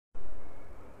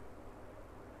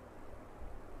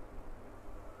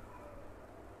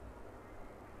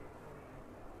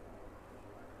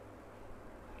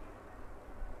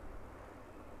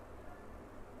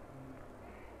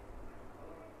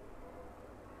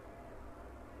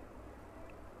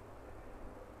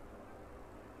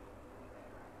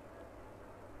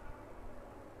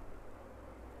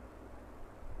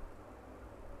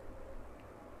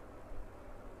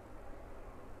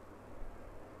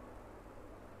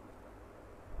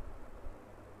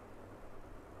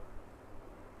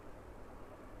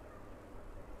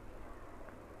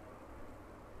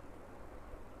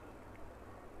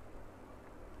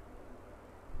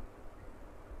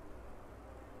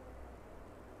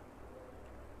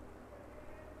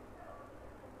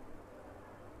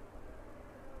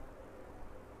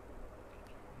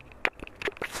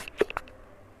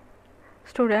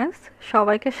Students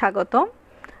সবাইকে স্বাগতম।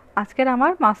 আজকের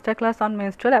আমার মাস্টার ক্লাস অন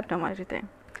মেনস্ট্রুয়াল অ্যাবনর্মালিটিতে।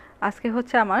 আজকে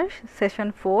হচ্ছে আমার সেশন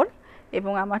 4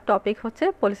 এবং আমার টপিক হচ্ছে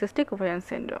পলিসিস্টিক ওভারিয়ান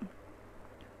সিনড্রোম।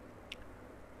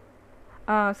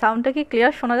 সাউন্ডটা কি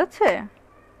ক্লিয়ার শোনা যাচ্ছে?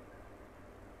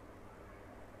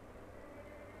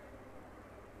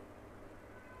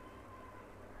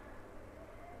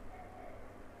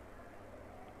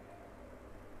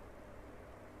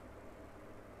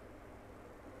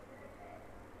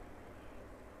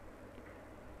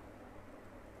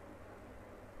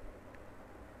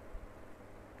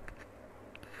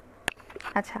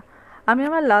 আচ্ছা, আমি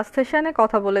আমার লাস্ট সেশনে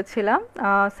কথা বলেছিলাম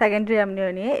সেকেন্ডারি অ্যামনিও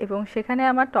নিয়ে এবং সেখানে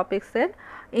আমার টপিক্সের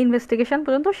ইনভেস্টিগেশন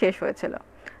পর্যন্ত শেষ হয়েছিল।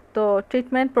 তো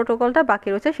ট্রিটমেন্ট প্রোটোকলটা বাকি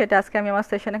রয়েছে, সেটা আজকে আমি আমার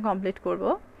সেশনে কমপ্লিট করব।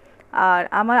 আর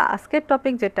আমার আজকের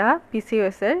টপিক যেটা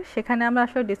পিসিওএসের, সেখানে আমরা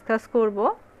আসলে ডিসকাস করব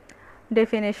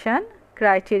definition,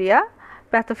 criteria,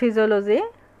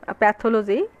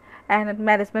 pathology and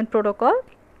management protocol,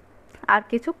 আর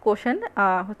কিছু কোশ্চেন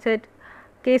হচ্ছে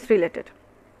কেস রিলেটেড।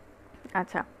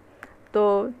 আচ্ছা, তো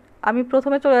আমি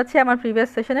প্রথমে চলে যাচ্ছি আমার প্রিভিয়াস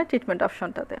সেশনের ট্রিটমেন্ট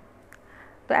অপশনটাতে।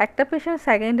 তো একটা পেশেন্ট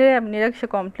সেকেন্ডারি অ্যামনিয়া সে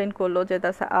কমপ্লেন করলো যে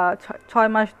তার 6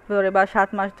 মাস ধরে বা 7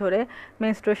 মাস ধরে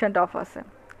মেনস্ট্রুয়েশনটা অফ আছে।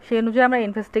 সেই অনুযায়ী আমরা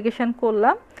ইনভেস্টিগেশন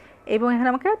করলাম এবং এখানে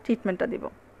আমাকে ট্রিটমেন্টটা দিব।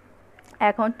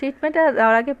 এখন ট্রিটমেন্টটা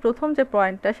দেওয়ার আগে প্রথম যে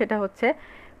পয়েন্টটা সেটা হচ্ছে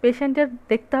পেশেন্টের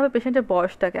দেখতে হবে পেশেন্টের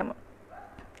বয়সটা কেমন,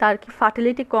 তার কি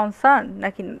ফার্টিলিটি কনসার্ন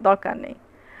নাকি দরকার নেই,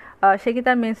 সে কি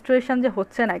তার মেনস্ট্রুয়েশন যে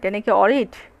হচ্ছে না এটা নাকি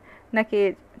অরিড নাকি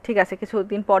ঠিক আছে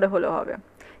কিছুদিন পরে হলেও হবে,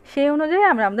 সেই অনুযায়ী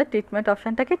আমরা আমাদের ট্রিটমেন্ট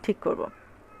অপশানটাকে ঠিক করব।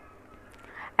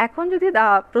 এখন যদি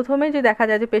প্রথমে যদি দেখা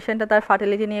যায় যে পেশেন্টটা তার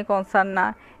ফার্টিলিটি নিয়ে কনসার্ন না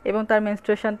এবং তার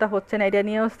মেনস্ট্রুয়েশনটা হচ্ছে না, এটা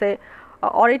নিয়েও সে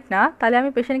অরিড না, তাহলে আমি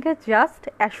পেশেন্টকে জাস্ট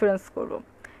অ্যাসুরেন্স করব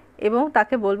এবং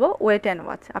তাকে বলবো ওয়েট অ্যান্ড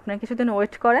ওয়াচ। আপনারা কিছুদিন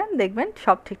ওয়েট করেন, দেখবেন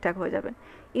সব ঠিকঠাক হয়ে যাবে।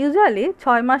 ইউজুয়ালি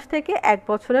 6 মাস থেকে 1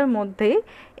 বছরের মধ্যেই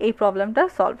এই প্রবলেমটা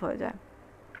সলভ হয়ে যায়।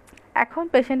 এখন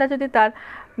পেশেন্টটা যদি তার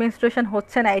মেনস্ট্রুয়েশন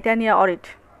হচ্ছে না এটা নিয়ে অরিড,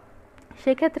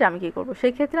 সেক্ষেত্রে আমি কী করবো?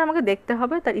 সেক্ষেত্রে আমাকে দেখতে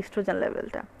হবে তার ইস্ট্রোজেন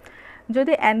লেভেলটা।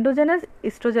 যদি অ্যান্ড্রোজেনাস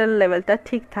ইস্ট্রোজেন লেভেলটা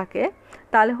ঠিক থাকে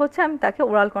তাহলে হচ্ছে আমি তাকে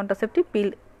ওরাল কন্ট্রাসেপটিভ পিল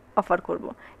অফার করব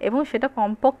এবং সেটা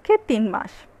কমপক্ষে 3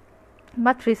 মাস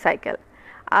বা 3 সাইকেল।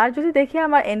 আর যদি দেখি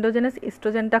আমার এন্ডোজেনাস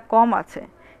ইস্ট্রোজেনটা কম আছে,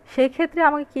 সেই ক্ষেত্রে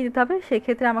আমাকে কী দিতে হবে?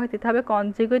 সেক্ষেত্রে আমাকে দিতে হবে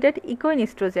কনজুগেটেড ইকুইন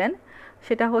ইস্ট্রোজেন,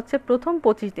 সেটা হচ্ছে প্রথম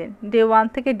 25 দিন, ডে 1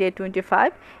 থেকে ডে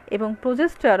 25, এবং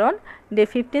প্রোজেস্টেরন ডে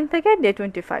 15 থেকে ডে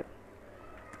 25।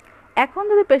 এখন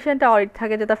যদি পেশেন্টটা অরিড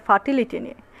থাকে যে তার ফার্টিলিটি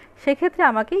নিয়ে, সেক্ষেত্রে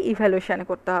আমাকে ইভ্যালুয়েশন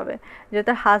করতে হবে যে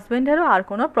তার হাজব্যান্ডেরও আর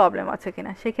কোনো প্রবলেম আছে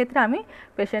কিনা। সেক্ষেত্রে আমি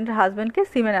পেশেন্টের হাজব্যান্ডকে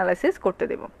সিমেন অ্যানালাইসিস করতে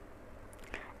দেব।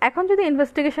 এখন যদি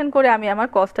ইনভেস্টিগেশন করে আমি আমার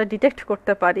কজটা ডিটেক্ট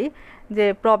করতে পারি যে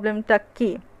প্রবলেমটা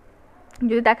কি,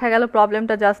 যদি দেখা গেল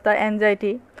প্রবলেমটা জাস্ট তার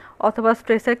অ্যাংজাইটি অথবা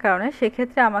স্ট্রেসের কারণে,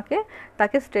 সেক্ষেত্রে আমাকে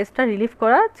তাকে স্ট্রেসটা রিলিফ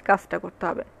করার কাজটা করতে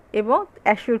হবে এবং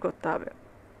অ্যাসিওর করতে হবে।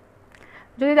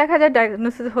 যদি দেখা যায়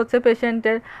ডায়াগনোসিস হচ্ছে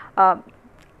পেশেন্টের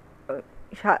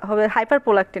হবে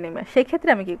হাইপারপ্রোলাক্টিনেমিয়া, সেক্ষেত্রে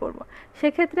আমি কি করব?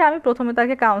 সেক্ষেত্রে আমি প্রথমে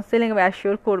তাকে কাউন্সেলিং বা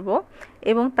অ্যাসিওর করব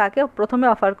এবং তাকে প্রথমে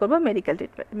অফার করব মেডিকেল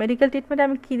ট্রিটমেন্ট। মেডিকেল ট্রিটমেন্টে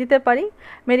আমি কি দিতে পারি?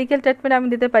 মেডিকেল ট্রিটমেন্টে আমি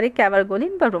দিতে পারি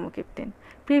ক্যাবারগোলিন বা ব্রোমোক্রিপ্টিন।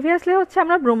 প্রিভিয়াসলি হচ্ছে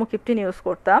আমরা ব্রোমোক্রিপ্টিন ইউজ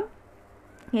করতাম,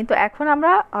 কিন্তু এখন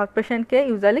আমরা পেশেন্টকে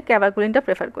ইউজুয়ালি ক্যাবারগোলিনটা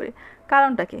প্রেফার করি।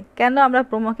 কারণটা কি? কেন আমরা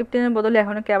ব্রোমোক্রিপ্টিনের বদলে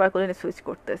এখনও ক্যাবারগোলিনে সুইচ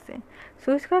করতেছি?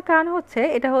 সুইচ করার কারণ হচ্ছে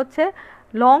এটা হচ্ছে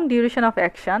লং ডিউরেশন অফ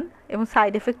অ্যাকশন এবং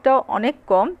সাইড এফেক্টটাও অনেক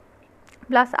কম।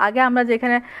 প্লাস আগে আমরা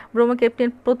যেখানে ব্রোমোক্রিপ্টিন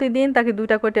প্রতিদিন তাকে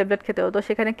 2টা করে ট্যাবলেট খেতে হতো,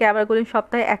 সেখানে ক্যাবারগোলিন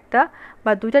সপ্তাহে 1টা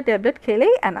বা 2টা ট্যাবলেট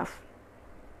খেলেই এনাফ।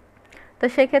 তো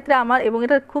সেক্ষেত্রে আমার, এবং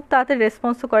এটা খুব তাড়াতাড়ি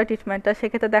রেসপন্সও করে ট্রিটমেন্টটা,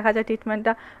 সেক্ষেত্রে দেখা যায়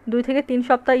ট্রিটমেন্টটা 2 থেকে 3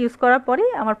 সপ্তাহ ইউজ করার পরেই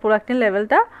আমার প্রোলাক্টিন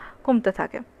লেভেলটা কমতে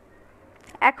থাকে।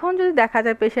 এখন যদি দেখা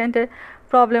যায় পেশেন্টের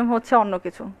প্রবলেম হচ্ছে অন্য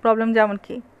কিছু প্রবলেম, যেমন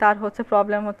কি তার হচ্ছে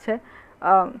প্রবলেম হচ্ছে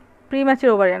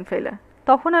প্রিম্যাচিউর ওভারিয়ান ফেইলিয়ার,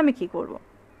 তখন আমি কি করব?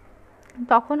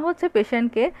 তখন হচ্ছে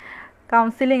পেশেন্টকে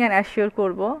কাউন্সিলিং অ্যান্ড অ্যাসিওর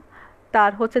করব।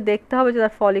 তার হচ্ছে দেখতে হবে যে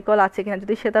তার ফলিকল আছে কিনা।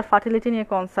 যদি সে তার ফার্টিলিটি নিয়ে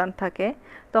কনসার্ন থাকে,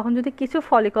 তখন যদি কিছু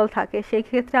ফলিকল থাকে, সেই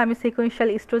ক্ষেত্রে আমি সিকোয়েন্সিয়াল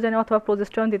ইস্ট্রোজেন অথবা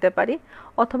প্রোজেস্টেরন দিতে পারি,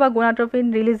 অথবা গোনাড্রোফিন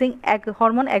রিলিজিং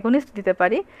হরমোন অ্যাগনিস্ট দিতে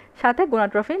পারি, সাথে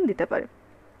গোনাড্রোফিন দিতে পারি।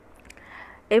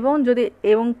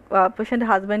 এবং পেশেন্টের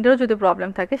হাজব্যান্ডেরও যদি প্রবলেম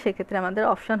থাকে, সেক্ষেত্রে আমাদের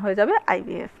অপশন হয়ে যাবে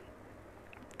আইভিএফ।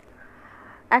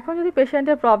 এখন যদি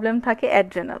পেশেন্টের প্রবলেম থাকে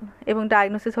অ্যাড্রেনাল এবং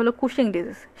ডায়াগনোসিস হলো কুশিং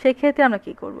ডিজিজ, সেক্ষেত্রে আমরা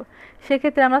কী করব?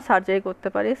 সেক্ষেত্রে আমরা সার্জারি করতে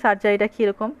পারি। সার্জারিটা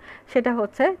কীরকম? সেটা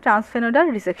হচ্ছে ট্রান্সফেনোডাল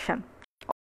রিসেকশন,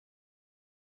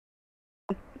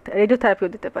 রেডিওথেরাপিও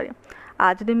দিতে পারি।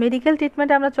 আর যদি মেডিকেল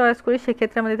ট্রিটমেন্ট আমরা চয়েস করি,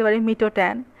 সেক্ষেত্রে আমরা দিতে পারি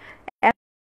মিটোট্যান,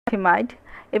 অ্যামিমাইড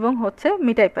এবং হচ্ছে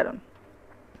মিটাইপ্যারন।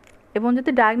 এবং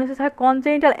যদি ডায়াগনোসিস হয়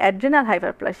কনজেনিটাল অ্যাড্রেনাল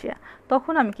হাইপারপ্লাসিয়া,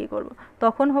 তখন আমি কি করব,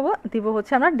 তখন দিব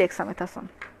হচ্ছে আমরা ডেক্সামেথাসোন।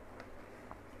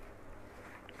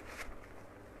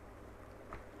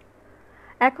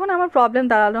 এখন আমার প্রবলেম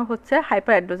দাঁড়ানো হচ্ছে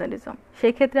হাইপার অ্যান্ড্রোজেনিজম।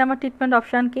 সেই ক্ষেত্রে আমার ট্রিটমেন্ট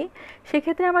অপশান কি?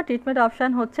 সেক্ষেত্রে আমার ট্রিটমেন্ট অপশান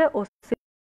হচ্ছে ওসি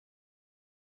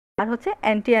আর হচ্ছে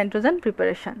অ্যান্টি অ্যান্ড্রোজেন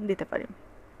প্রিপারেশন দিতে পারি।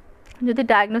 যদি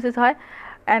ডায়াগনোসিস হয়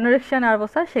অ্যানোরেক্সিয়া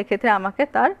নার্ভোসা, সেক্ষেত্রে আমাকে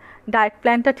তার ডায়েট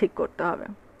প্ল্যানটা ঠিক করতে হবে।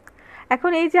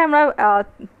 এখন এই যে আমরা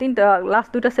লাস্ট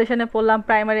 2টা সেশনে পড়লাম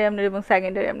প্রাইমারি অ্যামনিয়া এবং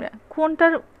সেকেন্ডারি অ্যামনিয়া,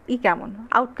 কোনটার কেমন,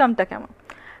 আউটকামটা কেমন?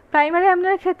 প্রাইমারি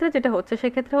অ্যামনিয়ার ক্ষেত্রে যেটা হচ্ছে,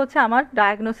 সেক্ষেত্রে হচ্ছে আমার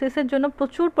ডায়াগনোসিসের জন্য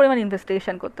প্রচুর পরিমাণ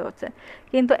ইনভেস্টিগেশন করতে হচ্ছে,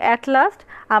 কিন্তু অ্যাট লাস্ট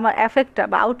আমার এফেক্টটা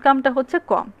বা আউটকামটা হচ্ছে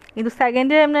কম। কিন্তু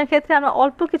সেকেন্ডারি অ্যামনিয়ার ক্ষেত্রে আমরা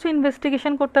অল্প কিছু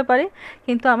ইনভেস্টিগেশন করতে পারি,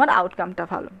 কিন্তু আমার আউটকামটা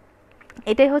ভালো।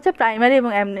 এটাই হচ্ছে প্রাইমারি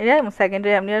এবং অ্যামনিয়া এবং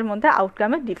সেকেন্ডারি অ্যামনিয়ার মধ্যে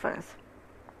আউটকামের ডিফারেন্স।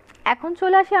 এখন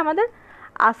চলে আসি আমাদের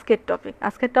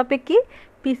আজকের টপিক কি?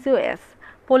 PCOS,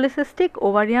 polycystic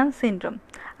ovarian syndrome.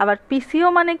 আবার পিসিও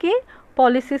মানে কি?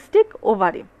 Polycystic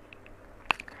ovary.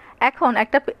 এখন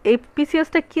এই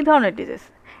পিসিওসটা কী ধরনের ডিজিজ?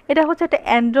 এটা হচ্ছে একটা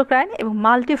এন্ডোক্রাইন এবং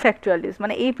মাল্টিফ্যাক্টরিয়াল ডিজিজ,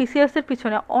 মানে এই পিসিওসের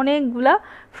পিছনে অনেকগুলা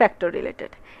ফ্যাক্টর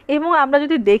রিলেটেড। এবং আমরা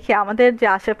যদি দেখি আমাদের যে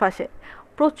আশেপাশে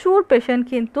প্রচুর পেশেন্ট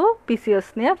কিন্তু পিসিওস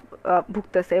নিয়ে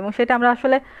ভুগতেছে, এবং সেটা আমরা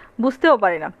আসলে বুঝতেও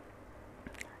পারি না।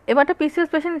 এবার একটা পিসিওস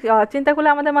পেশেন্ট চিন্তা করলে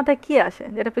আমাদের মাথায় কী আসে?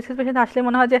 যেটা পিসিওস পেশেন্ট আসলে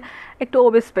মনে হয় যে একটু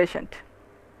ওবেস পেশেন্ট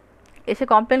এসে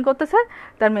কমপ্লেন করতেছে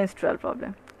তার মেনস্ট্রুয়াল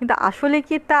প্রবলেম। কিন্তু আসলে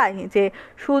কি তাই যে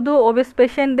শুধু ওবেস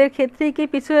পেশেন্টদের ক্ষেত্রেই কি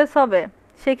পিসিওএস হবে?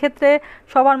 সেক্ষেত্রে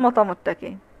সবার মতামতটা কি?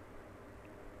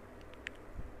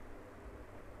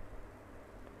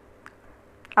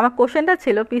 আমার কোশ্চেনটা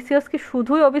ছিল পিসিওএস কি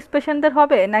শুধুই ওবেস পেশেন্টদের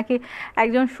হবে, নাকি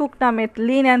একজন শুকনা মেট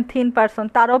লিন অ্যান্ড থিন পারসন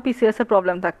তারও পিসিওএস এর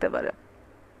প্রবলেম থাকতে পারে?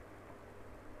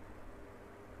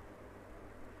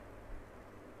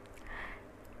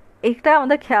 এটা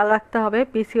আমাদের খেয়াল রাখতে হবে,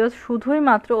 পিসিওএস শুধুই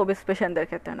মাত্র ওবেস পেশেন্টদের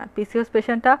ক্ষেত্রে না। পিসিওএস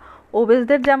পেশেন্টটা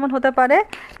ওবেসদের যেমন হতে পারে,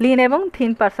 লিন এবং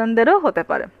থিন পারসনদেরও হতে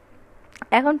পারে।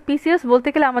 এখন পিসিওএস বলতে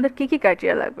গেলে আমাদের কি কি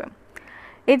ক্রাইটেরিয়া লাগবে?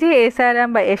 এই যে এসআরএম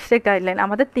বা এসরেক গাইডলাইন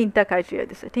আমাদের 3টা ক্রাইটেরিয়া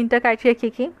দিচ্ছে। 3টা ক্রাইটেরিয়া কী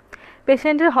কী?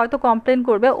 পেশেন্টের হয়তো কমপ্লেন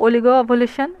করবে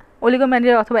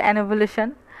ওলিগোম্যানিয়া অথবা অ্যানোভুলেশন,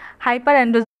 হাইপার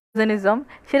অ্যান্ড্রোজেনিজম,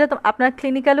 সেটা তো আপনার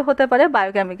ক্লিনিক্যালও হতে পারে,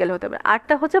 বায়োকেমিক্যালও হতে পারে।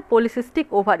 আরটা হচ্ছে পলিসিস্টিক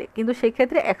ওভারি, কিন্তু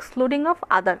সেক্ষেত্রে এক্সক্লুডিং অফ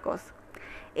আদার কজ।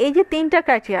 এই যে 3টা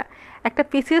ক্রাইটেরিয়া একটা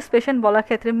পিসিওএস পেশেন্ট বলার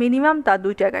ক্ষেত্রে মিনিমাম তার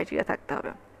 2টা ক্রাইটেরিয়া থাকতে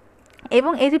হবে।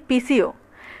 এবং এই যে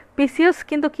পিসিওস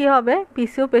কিন্তু কি হবে,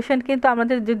 পিসিও পেশেন্ট কিন্তু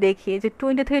আমাদের যে দেখি যে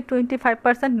 20 থেকে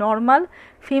 25% নর্মাল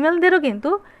ফিমেলদেরও কিন্তু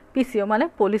পিসিও মানে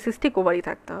পলিসিস্টিক ওভারি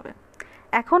থাকতে হবে।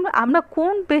 এখন আমরা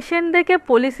কোন পেশেন্টদেরকে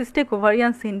পলিসিস্টিক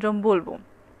ওভারিয়ান সিনড্রোম বলবো?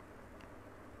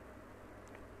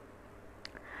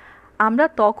 আমরা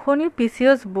তখনই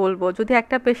পিসিওস বলবো যদি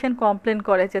একটা পেশেন্ট কমপ্লেন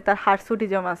করে যে তার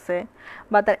হার্সুটিজম আছে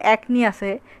বা তার অ্যাকনি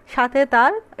আছে, সাথে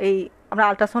তার আমরা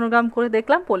আলট্রাসোনোগ্রাম করে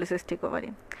দেখলাম পলিসিস্টিক ওভারি।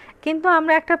 কিন্তু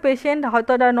আমরা একটা পেশেন্ট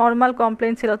হয়তো তার নর্মাল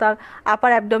কমপ্লেন ছিল তার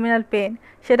আপার অ্যাবডোমিনাল পেন,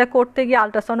 সেটা করতে গিয়ে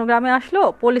আলট্রাসোনোগ্রামে আসলো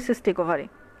পলিসিস্টিক ওভারি,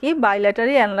 কি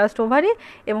বাইল্যাটারি অ্যানলার্জড ওভারি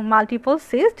এবং মাল্টিপল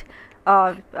সিস্ট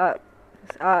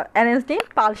এনএসডি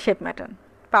পাল শেপ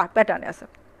প্যাটার্নে আছে।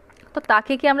 তো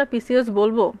তাকে কি আমরা পিসিওস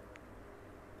বলবো?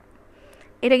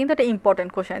 এটা কিন্তু একটা ইম্পর্টেন্ট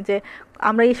কোশ্চেন যে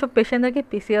আমরা এইসব পেশেন্টদেরকে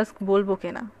পিসিওস বলবো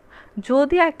কিনা।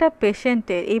 যদি একটা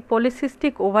পেশেন্টের এই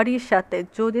পলিসিস্টিক ওভারির সাথে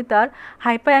যদি তার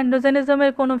হাইপার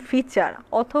অ্যান্ড্রোজেনিজমের কোনো ফিচার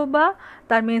অথবা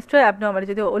তার মেনস্ট্রুয়াল অ্যাবনর্মালি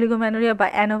যদি অলিগোম্যানোরিয়া বা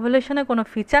অ্যানোভুলেশনের কোনো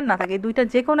ফিচার না থাকে, দুইটা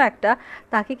যে কোনো একটা,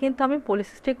 তাকে কিন্তু আমি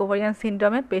পলিসিস্টিক ওভারিয়ান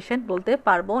সিনড্রোমের পেশেন্ট বলতে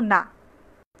পারবো না।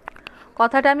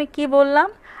 কথাটা আমি কি বললাম?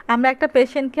 আমরা একটা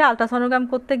পেশেন্টকে আলট্রাসোনোগ্রাম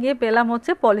করতে গিয়ে পেলাম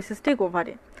হচ্ছে পলিসিস্টিক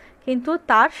ওভারি, কিন্তু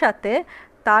তার সাথে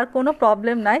তার কোনো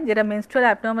প্রবলেম নাই যেটা মেনস্ট্রুয়াল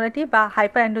অ্যাবনর্মালিটি বা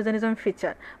হাইপার অ্যান্ড্রোজেনিজম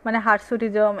ফিচার, মানে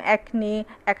হার্সুটিজম, অ্যাকনি,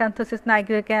 অ্যাকান্থোসিস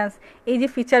নাইগ্রিক্যান্স, এই যে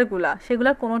ফিচারগুলো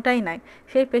সেগুলোর কোনোটাই নাই।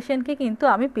 সেই পেশেন্টকে কিন্তু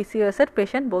আমি পিসিওএসের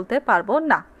পেশেন্ট বলতে পারবো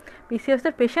না।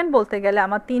 পিসিওএসের পেশেন্ট বলতে গেলে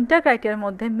আমার 3টা ক্রাইটেরিয়ার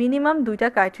মধ্যে মিনিমাম 2টা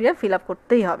ক্রাইটেরিয়া ফিল আপ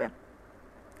করতেই হবে।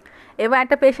 এবার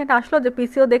একটা পেশেন্ট আসলো যে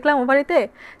পিসিও দেখলাম ওভারিতে,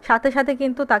 সাথে সাথে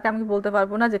কিন্তু তাকে আমি বলতে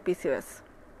পারবো না যে পিসিওএস।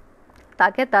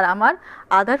 তাকে আমার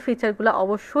আদার ফিচারগুলো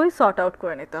অবশ্যই সর্ট আউট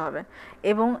করে নিতে হবে।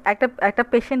 এবং একটা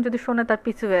পেশেন্ট যদি শোনে তার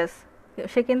পিসিওএস,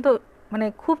 সে কিন্তু মানে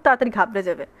খুব তাড়াতাড়ি ঘাবড়ে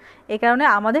যাবে। এই কারণে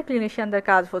আমাদের ক্লিনিশিয়ানদের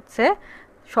কাজ হচ্ছে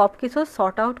সব কিছু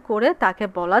সর্ট আউট করে তাকে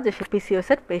বলা যে সে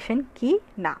পিসিওএসের পেশেন্ট কি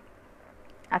না।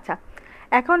 আচ্ছা,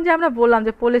 এখন যে আমরা বললাম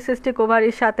যে পলিসিস্টিক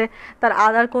ওভারির সাথে তার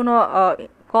আদার কোনো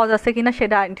কজ আছে কিনা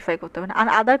সেটা আইডেন্টিফাই করতে হবে। আর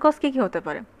আদার কজ কী কী হতে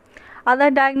পারে? আদার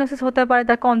ডায়াগনোসিস হতে পারে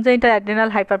তার কনজেনিটাল অ্যাড্রেনাল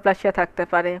হাইপারপ্লাসিয়া থাকতে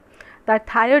পারে, তার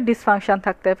থাইরয়েড ডিসফাংশন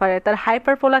থাকতে পারে, তার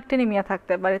হাইপারপ্রোলাক্টিনিমিয়া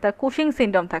থাকতে পারে, তার কুশিং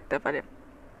সিনড্রোম থাকতে পারে।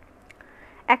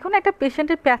 এখন একটা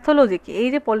পেশেন্টের প্যাথোলজি কি, এই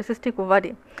যে পলিসিস্টিক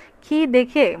ওভারি, কি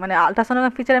দেখে মানে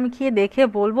আলট্রাসোনোগ্রাম ফিচার আমি কি দেখে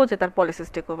বলবো যে তার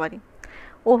পলিসিস্টিক ওভারি?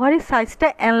 ওভারির সাইজটা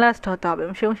এনলার্জড হতে হবে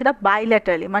এবং সেটা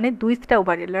বাইল্যাটারালি, মানে দুইটা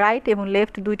ওভারি, রাইট এবং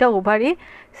লেফট দুইটা ওভারি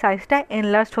সাইজটা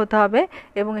এনলার্জড হতে হবে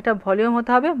এবং এটা ভলিউম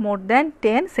হতে হবে মোর দ্যান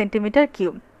 10 সেন্টিমিটার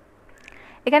কিউব।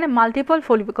 এখানে মাল্টিপল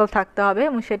ফলিকল থাকতে হবে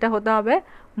এবং সেটা হতে হবে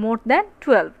মোর দ্যান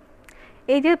 12।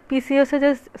 এই যে পিসিওসের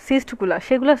যে সিস্টগুলো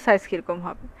সেগুলোর সাইজ কীরকম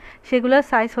হবে? সেগুলোর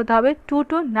সাইজ হতে হবে 2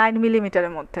 to 9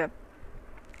 মিলিমিটারের মধ্যে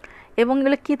এবং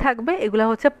এগুলো কী থাকবে? এগুলো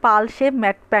হচ্ছে পাল শেপ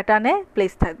প্যাটার্নে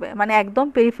প্লেস থাকবে, মানে একদম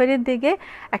পেরিফেরির দিকে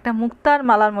একটা মুক্তার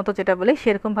মালার মতো যেটা বলি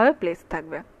সেরকমভাবে প্লেস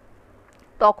থাকবে।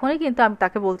 তখনই কিন্তু আমি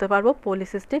তাকে বলতে পারবো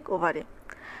পলিসিস্টিক ওভারি।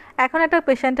 এখন একটা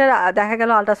পেশেন্টের দেখা গেল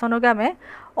আলট্রাসোনোগ্রামে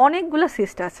অনেকগুলো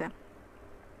সিস্ট আছে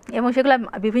এবং সেগুলো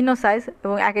বিভিন্ন সাইজ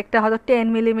এবং এক একটা হয়তো 10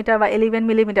 মিলিমিটার বা 11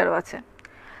 মিলিমিটারও আছে।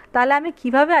 তাহলে আমি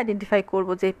কিভাবে আইডেন্টিফাই করব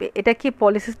যে এটা কি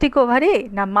পলিসিস্টিক ওভারি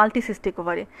না মাল্টিসিস্টিক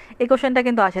ওভারি? এই কোশ্চেনটা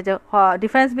কিন্তু আসে যে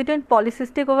ডিফারেন্স বিটুইন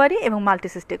পলিসিস্টিক ওভারি এবং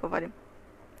মাল্টিসিস্টিক ওভারি।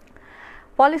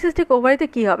 পলিসিস্টিক ওভারিতে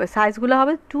কী হবে? সাইজগুলো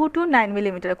হবে 2 to 9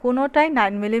 মিলিমিটার, কোনোটাই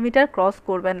 9 মিলিমিটার ক্রস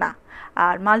করবে না।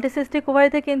 আর মাল্টিসিস্টিক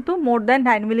ওভারিতে কিন্তু মোর দ্যান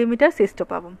 9 মিলিমিটার সিস্টও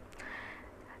পাবো।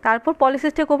 তারপর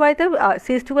পলিসিস্টিক ওভারিতে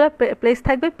সিস্টগুলো প্লেস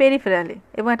থাকবে পেরিফেরালি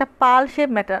এবং একটা পাল শেপ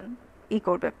ম্যাটার্ন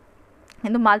করবে,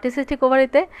 কিন্তু মাল্টিসিস্টিক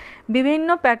ওভারিতে বিভিন্ন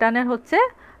প্যাটার্নের হচ্ছে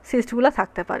সিস্টগুলো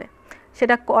থাকতে পারে,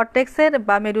 সেটা কর্টেক্সের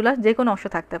বা মেডুলার যে কোনো অংশ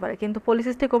থাকতে পারে, কিন্তু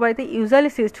পলিসিস্টিক ওভারিতে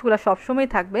ইউজুয়ালি সিস্টগুলো সবসময়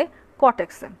থাকবে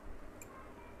কর্টেক্সে।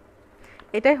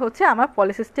 এটাই হচ্ছে আমার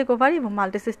পলিসিস্টিক ওভারি এবং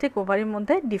মাল্টিসিস্টিক ওভারির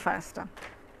মধ্যে ডিফারেন্সটা।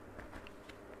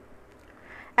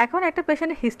 এখন একটা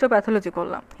পেশেন্টের হিস্টোপ্যাথোলজি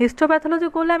করলাম। হিস্টোপ্যাথোলজি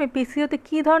করলে আমি পিসিওতে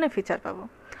কী ধরনের ফিচার পাবো?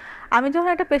 আমি যখন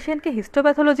একটা পেশেন্টকে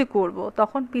হিস্টোপ্যাথোলজি করব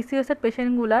তখন পিসিওসের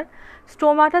পেশেন্টগুলার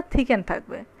স্টোমাটা থিকেন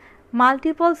থাকবে,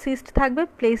 মাল্টিপল সিস্ট থাকবে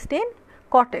প্লেসড ইন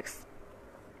কর্টেক্স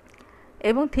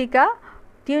এবং থিকা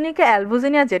টিউনিকা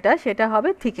অ্যালবুজিনিয়া যেটা সেটা হবে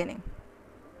থিকেনিং।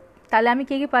 তাহলে আমি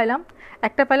কী কী পাইলাম?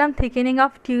 একটা পেলাম থিকেনিং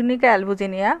অফ টিউনিকা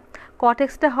অ্যালবুজিনিয়া,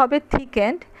 কর্টেক্সটা হবে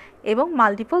থিকেন্ড এবং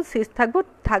মাল্টিপল সিস্ট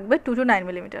থাকবে 2 to 9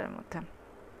 মিলিমিটারের মধ্যে।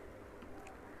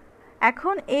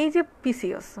 এখন এই যে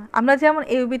পিসিওস আমরা যেমন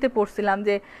ইউবিতে পড়ছিলাম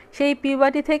যে সেই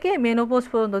পিউবার্টি থেকে মেনোপজ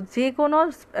পর্যন্ত যে কোনো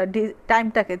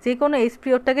টাইমটাকে, যে কোনো এজ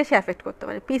পিরিয়ডটাকে সে অ্যাফেক্ট করতে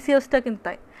পারে, পিসিওসটা কিন্তু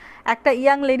তাই। একটা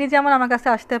ইয়াং লেডি যেমন আমার কাছে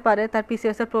আসতে পারে তার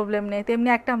পিসিওসের প্রবলেম নেই, তেমনি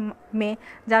একটা মেয়ে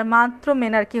যার মাত্র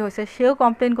মেনার্কি হয়েছে সেও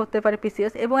কমপ্লেন করতে পারে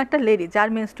পিসিওস, এবং একটা লেডি যার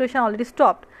মেনস্ট্রুয়েশন অলরেডি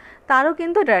স্টপড তারও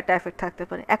কিন্তু একটা এফেক্ট থাকতে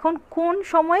পারে। এখন কোন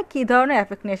সময় কী ধরনের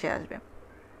এফেক্ট নিয়ে সে আসবে?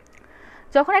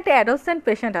 যখন একটা অ্যাডোলসেন্ট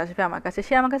পেশেন্ট আসবে আমার কাছে,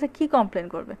 সে আমার কাছে কী কমপ্লেন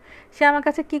করবে? সে আমার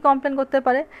কাছে কী কমপ্লেন করতে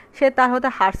পারে? সে তার হয়তো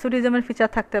হার্সুডিজমের ফিচার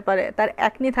থাকতে পারে, তার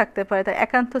অ্যাকনি থাকতে পারে, তার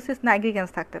অ্যাকান্থোসিস নাইগ্রিক্যান্স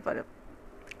থাকতে পারে।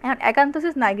 এখন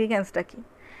অ্যাকান্থোসিস নাইগ্রিক্যান্সটা কি?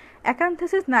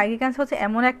 অ্যাকান্থোসিস নাইগ্রিক্যান্স হচ্ছে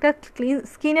এমন একটা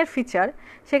স্কিনের ফিচার,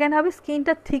 সেখানে হবে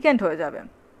স্কিনটা থিকেন্ড হয়ে যাবে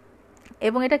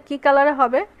এবং এটা কী কালারে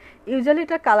হবে? ইউজুয়ালি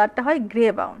এটার কালারটা হয় গ্রে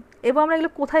ব্রাউন। এবং আমরা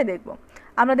এগুলো কোথায় দেখব?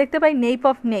 আমরা দেখতে পাই নেপ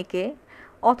অফ নেকে,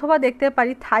 অথবা দেখতে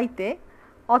পারি থাইতে,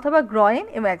 অথবা গ্রয়েন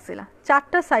এবং অ্যাক্সিলা,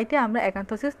 চারটা সাইটে আমরা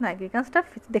অ্যাকান্থোসিস নাইগ্রিক্যান্সটা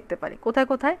দেখতে পারি। কোথায়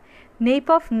কোথায়? নেপ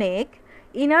of neck,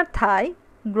 inner Thai,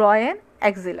 groin,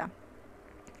 অ্যাক্সিলা।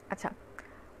 আচ্ছা,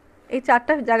 এই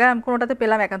চারটা জায়গায় আমি কোনোটাতে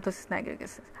পেলাম অ্যাকান্থোসিস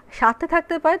নাইগ্রিক্যান্স। সাথে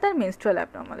থাকতে পারে তার মেনস্ট্রুয়াল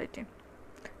অ্যাবনর্মালিটি।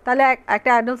 তাহলে একটা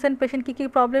অ্যাডোলসেন্ট পেশেন্ট কী কী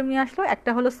প্রবলেম নিয়ে আসলো? একটা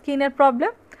হলো স্কিনের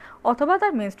প্রবলেম অথবা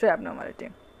তার মেনস্ট্রুয়াল অ্যাবনর্মালিটি।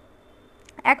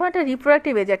 এখন একটা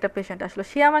রিপ্রোডাক্টিভ এজে একটা পেশেন্ট আসলো,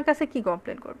 সে আমার কাছে কী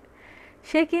কমপ্লেন করবে?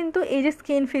 সে কিন্তু এই যে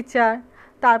স্কিন ফিচার,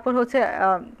 তারপর হচ্ছে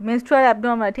মেনস্ট্রুয়াল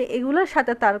অ্যাবনর্মালিটি, এগুলোর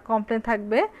সাথে তার কমপ্লেন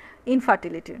থাকবে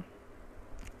ইনফার্টিলিটি।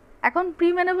 এখন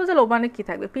প্রিমেনোপজাল ওমানে কী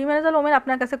থাকবে? প্রিমেনোপজাল ওমেন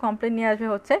আপনার কাছে কমপ্লেন নিয়ে আসবে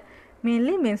হচ্ছে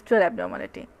মেনলি মেনস্ট্রুয়াল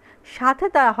অ্যাবনর্মালিটি, সাথে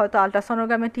তারা হয়তো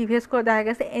আলট্রাসোনোগ্রামে টিভিএস করে দেখা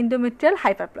গেছে এন্ডোমেট্রিয়াল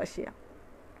হাইপারপ্লাসিয়া।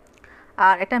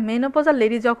 আর একটা মেনোপজাল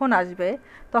লেডি যখন আসবে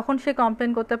তখন সে কমপ্লেন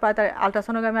করতে পারে তার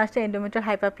আলট্রাসোনোগ্রামে আসছে এন্ডোমেট্রিয়াল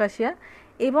হাইপারপ্লাসিয়া,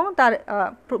 এবং তার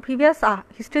প্রিভিয়াস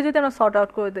হিস্ট্রি যদি আমরা সর্ট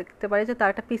আউট করে দেখতে পারি যে তার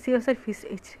একটা পিসিওসের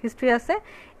হিস্ট্রি আছে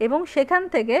এবং সেখান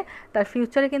থেকে তার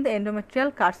ফিউচারে কিন্তু এন্ডোমেট্রিয়াল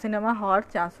কার্সিনোমা হওয়ার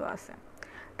চান্সও আছে।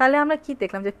 তাহলে আমরা কি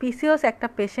দেখলাম যে পিসিওস একটা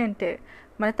পেশেন্টের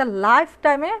মানে তার লাইফ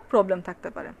টাইমে প্রবলেম থাকতে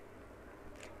পারে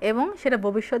এবং সেটা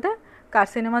ভবিষ্যতে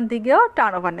কার্সিনোমার দিকেও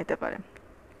টার্ন ওভার নিতে পারে।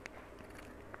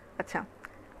 আচ্ছা,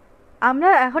 আমরা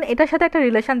এখন এটার সাথে একটা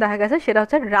রিলেশন দেখা গেছে, সেটা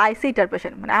হচ্ছে রাইস ইটার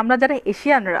পেশেন্ট, মানে আমরা যারা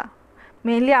এশিয়ানরা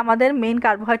মেইনলি আমাদের মেইন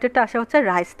কার্বোহাইড্রেটটা আসে হচ্ছে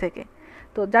রাইস থেকে,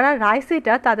 তো যারা রাইস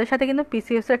ইটার তাদের সাথে কিন্তু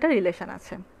পিসিওসের একটা রিলেশন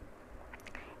আছে।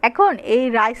 এখন এই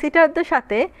রাইস ইটারদের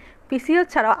সাথে পিসিওস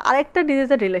ছাড়াও আরেকটা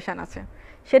ডিজিজের রিলেশন আছে,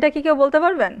 সেটা কি কেউ বলতে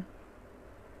পারবেন?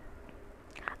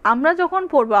 আমরা যখন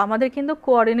পড়বো আমাদের কিন্তু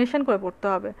কোঅর্ডিনেশন করে পড়তে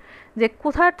হবে যে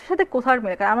কোথার সাথে কোথার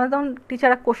মিলে, কারণ আমরা যখন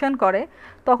টিচাররা কোশ্চেন করে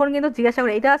তখন কিন্তু জিজ্ঞাসা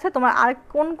করে এটা আছে তোমার আর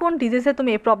কোন কোন ডিজিজে তুমি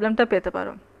এই প্রবলেমটা পেতে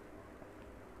পারো।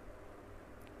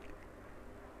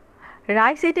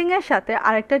 রাইস ইটিংয়ের সাথে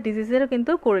আরেকটা ডিজিজেরও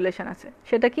কিন্তু কোরিলেশন আছে,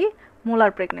 সেটা কি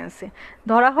মোলার প্রেগনেন্সি।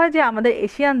 ধরা হয় যে আমাদের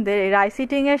এশিয়ানদের রাইস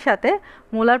ইটিংয়ের সাথে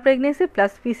মোলার প্রেগনেন্সি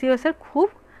প্লাস পিসিওএসের খুব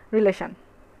রিলেশন।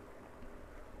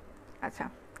 আচ্ছা,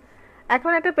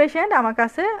 এখন একটা পেশেন্ট আমার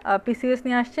কাছে পিসিওএস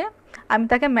নিয়ে আসছে, আমি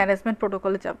তাকে ম্যানেজমেন্ট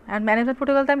প্রোটোকলে যাব। আর ম্যানেজমেন্ট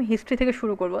প্রোটোকলতে আমি হিস্ট্রি থেকে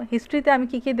শুরু করব। হিস্ট্রিতে আমি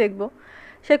কী কী দেখব,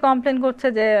 সে কমপ্লেন করছে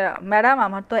যে ম্যাডাম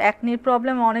আমার তো অ্যাকনির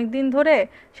প্রবলেম অনেক দিন ধরে,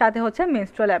 সাথে হচ্ছে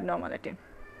মেনস্ট্রুয়াল অ্যাবনর্মালিটি।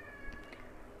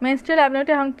 মেনস্ট্রুয়াল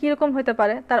অ্যাবনর্মালিটি এখন কীরকম হতে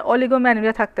পারে, তার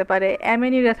অলিগোম্যানুরিয়া থাকতে পারে,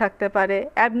 অ্যামেনিউরিয়া থাকতে পারে,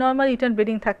 অ্যাবনর্মাল ইউটারাইন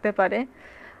ব্লিডিং থাকতে পারে,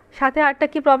 সাথে আরেকটা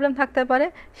কী প্রবলেম থাকতে পারে,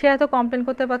 সে হয়তো কমপ্লেন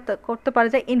করতে পারে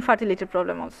যে ইনফার্টিলিটির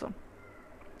প্রবলেম অলসো।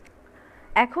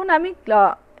 এখন আমি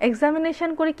এক্সামিনেশন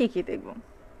করে কী কী দেখব।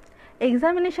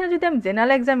 এক্সামিনেশানে যদি আমি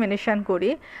জেনারেল এক্সামিনেশান করি,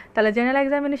 তাহলে জেনারেল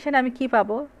এক্সামিনেশানে আমি কী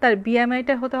পাবো, তার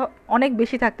বিএমআইটা হতে অনেক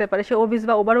বেশি থাকতে পারে, সে ওবিস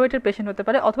বা ওভারওয়েটের পেশেন্ট হতে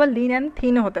পারে, অথবা লিন অ্যান্ড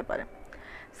থিনও হতে পারে।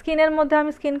 স্কিনের মধ্যে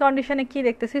আমি স্কিন কন্ডিশনে কী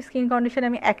দেখতেছি, স্কিন কন্ডিশনে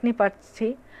আমি অ্যাকনি পাচ্ছি,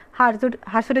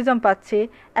 হার্সুডিজম পাচ্ছি,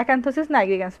 অ্যাকান্থোসিস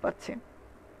নাইগ্রিগ্যান্স পাচ্ছি।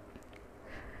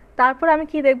 তারপর আমি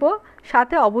কি দেখব,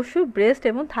 সাথে অবশ্যই ব্রেস্ট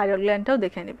এবং থাইরয়েড গ্ল্যান্ডটাও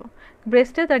দেখে নেব,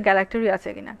 ব্রেস্টে তার গ্যালাক্টোরি আছে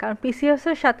কিনা, কারণ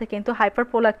পিসিওএসের সাথে কিন্তু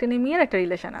হাইপারপ্রোলাক্টিনেমিয়ার একটা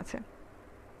রিলেশন আছে।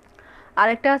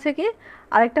 আরেকটা আছে কি,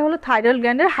 আরেকটা হলো থাইরয়েড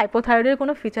গ্ল্যান্ডের হাইপোথাইরয়েডের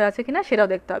কোনো ফিচার আছে কিনা সেটাও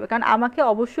দেখতে হবে, কারণ আমাকে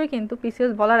অবশ্যই কিন্তু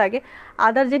পিসিওএস বলার আগে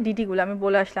আদার যে ডিটিগুলো আমি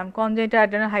বলে আসলাম, congenital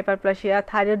adrenal hyperplasia,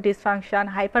 thyroid dysfunction,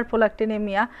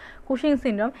 হাইপারপ্রোলাক্টিনেমিয়া, Cushing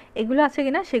syndrome, এগুলো আছে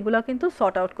কিনা সেগুলো কিন্তু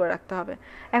সর্ট আউট করে রাখতে হবে।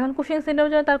 এখন কুশিং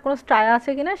সিনড্রোমের জন্য তার কোনো স্ট্রায়া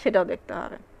আছে কিনা সেটাও দেখতে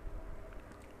হবে।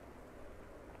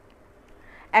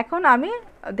 এখন আমি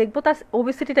দেখব তার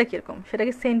ওবেসিটিটা কীরকম, সেটা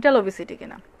কি সেন্ট্রাল ওবেসিটি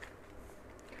কিনা।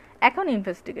 এখন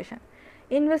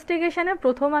ইনভেস্টিগেশনে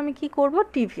প্রথম আমি কি করব,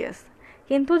 টিভিএস।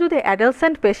 কিন্তু যদি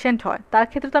অ্যাডালসেন্ট পেশেন্ট হয় তার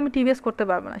ক্ষেত্রে তো আমি টিভিএস করতে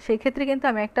পারবো না, সেই ক্ষেত্রে কিন্তু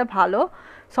আমি একটা ভালো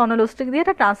সনোলোস্টিক দিয়ে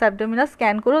একটা ট্রান্স অ্যাবডোমিনাল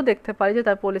স্ক্যান করেও দেখতে পারি যে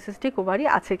তার পলিসিস্টিক ওভারি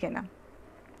আছে কিনা।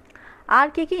 আর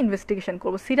কি কি ইনভেস্টিগেশন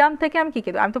করব, সিরাম থেকে আমি কী কী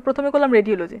দেবো, আমি তো প্রথমে করলাম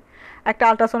রেডিওলজি, একটা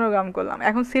আলট্রাসোনোগ্রাম করলাম,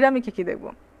 এখন সিরামে কী কী দেখব।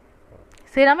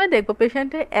 সিরামে দেখবো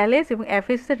পেশেন্টের এলএস এবং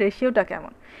এফএসএস রেশিওটা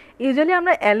কেমন। ইউজুয়ালি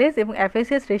আমরা এলএস এবং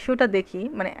এফএসএস রেশিওটা দেখি,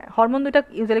 মানে হরমোন দুটা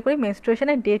ইউজুয়ালি করি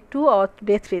মেনস্ট্রুয়েশনের ডে 2 আর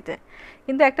ডে 3-তে,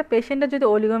 কিন্তু একটা পেশেন্টের যদি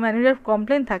অলিগোম্যানুরিয়ার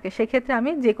কমপ্লেন থাকে সেক্ষেত্রে আমি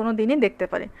যে কোনো দিনই দেখতে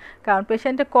পারি, কারণ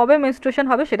পেশেন্টের কবে মেনস্ট্রুয়েশন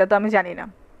হবে সেটা তো আমি জানি না।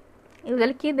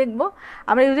 ইউজুয়ালি কী দেখবো,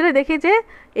 আমরা ইউজুয়ালি দেখি যে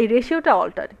এই রেশিওটা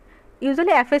অল্টার,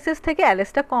 ইউজুয়ালি এফএসএস থেকে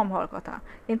এলএসটা কম হওয়ার কথা,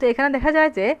 কিন্তু এখানে দেখা যায়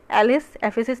যে এলএস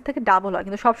এফএসএস থেকে ডাবল হয়,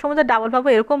 কিন্তু সবসময় যে ডাবল পাবো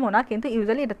এরকমও না, কিন্তু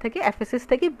ইউজুয়ালি এটা থেকে এফএসএস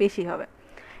থেকে বেশি হবে।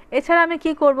 এছাড়া আমি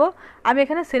কি করব, আমি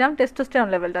এখানে সিরাম টেস্টোস্টেরন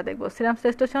লেভেলটা দেখব। সিরাম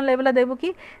টেস্টোস্টেরন লেভেলটা দেখব কি,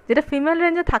 যেটা ফিমেল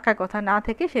রেঞ্জে থাকার কথা না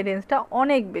থেকে সেই রেঞ্জটা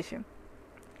অনেক বেশি।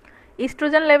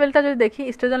 ইস্ট্রোজেন লেভেলটা যদি দেখি,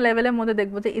 ইস্ট্রোজেন লেভেলের মধ্যে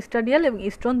দেখব যে ইস্ট্রাডিয়াল এবং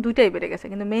ইস্ট্রন দুইটাই বেড়ে গেছে,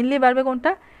 কিন্তু মেইনলি বাড়বে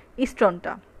কোনটা,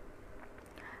 ইস্ট্রনটা।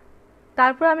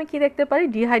 তারপর আমি কি দেখতে পারি,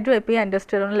 ডিহাইড্রো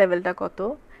এপিঅ্যান্ডোস্টেরন লেভেলটা কত,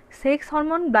 সেক্স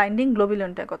হরমোন বাইন্ডিং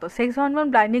গ্লোবিউলিনটা কত। সেক্স হরমোন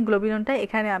বাইন্ডিং গ্লোবিউলিনটা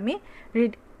এখানে আমি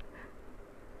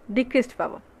ডিক্রিজড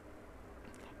পাবো।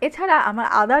 এছাড়া আমার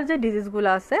আদার যে ডিজিজগুলো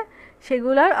আছে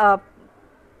সেগুলার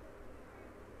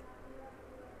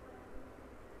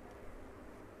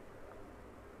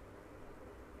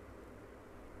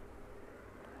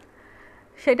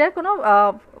সেটার কোনো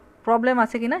প্রবলেম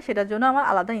আছে কিনা সেটার জন্য আমার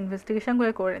আলাদা ইনভেস্টিগেশন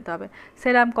করে নিতে হবে।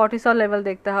 সেরাম কর্টিসল লেভেল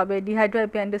দেখতে হবে, ডিহাইড্রো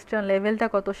এপিঅ্যান্ডোস্টেরন লেভেলটা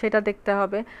কত সেটা দেখতে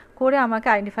হবে, করে আমাকে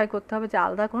আইডেন্টিফাই করতে হবে যে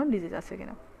আলাদা কোনো ডিজিজ আছে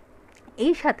কিনা।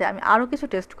 এই সাথে আমি আরও কিছু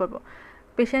টেস্ট করব,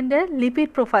 পেশেন্টের লিপিড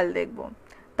প্রোফাইল দেখব,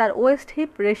 তার ওয়েস্ট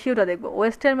হিপ রেশিওটা দেখব,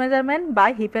 ওয়েস্টের মেজারমেন্ট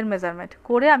বাই হিপের মেজারমেন্ট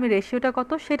করে আমি রেশিওটা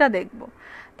কত সেটা দেখব,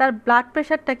 তার ব্লাড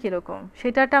প্রেশারটা কীরকম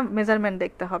সেটা একটা মেজারমেন্ট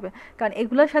দেখতে হবে, কারণ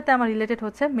এগুলোর সাথে আমার রিলেটেড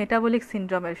হচ্ছে মেটাবলিক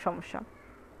সিনড্রোমের সমস্যা।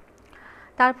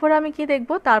 তারপর আমি কি দেখব,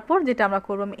 তারপর যেটা আমরা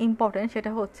করবো ইম্পর্টেন্ট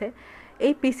সেটা হচ্ছে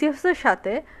এই পিসিওএসের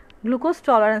সাথে গ্লুকোজ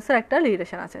টলারেন্সের একটা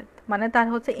রিলেশন আছে, মানে তার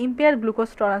হচ্ছে ইম্পেয়ার গ্লুকোজ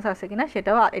টলারেন্স আছে কিনা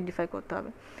সেটাও আইডেন্টিফাই করতে হবে।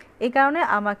 এই কারণে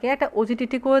আমাকে একটা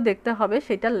ওজিটিটি করে দেখতে হবে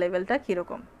সেটার লেভেলটা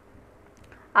কীরকম।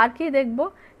 আর কি দেখব,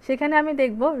 সেখানে আমি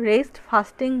দেখব রেস্ট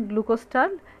ফাস্টিং গ্লুকোজটার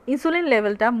ইনসুলিন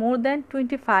লেভেলটা more than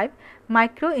 25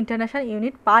 micro international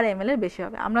unit per ML এর বেশি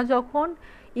হবে। আমরা যখন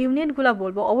ইউনিটগুলো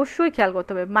বলবো অবশ্যই খেয়াল করতে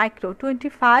হবে micro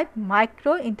 25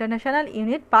 micro international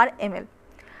unit per ML.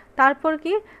 তারপর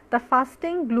কি, the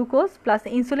fasting glucose plus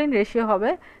insulin ratio হবে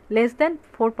লেস দ্যান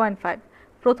 4.5।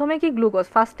 প্রথমে কি glucose,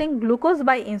 fasting glucose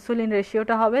by insulin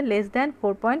রেশিওটা হবে লেস দ্যান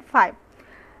 4.5।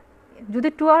 যদি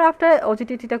 2 আওয়ার আফটার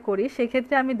ওজিটিটা করি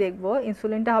সেক্ষেত্রে আমি দেখব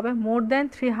ইনসুলিনটা হবে more than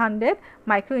 300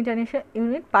 micro international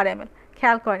unit per ML.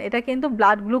 খেয়াল করেন এটা কিন্তু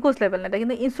ব্লাড গ্লুকোজ লেভেল না, এটা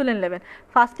কিন্তু ইনসুলিন লেভেল।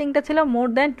 ফাস্টিংটা ছিল মোর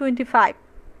দ্যান 25,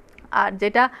 আর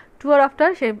যেটা 2 আওয়ার আফটার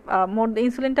সে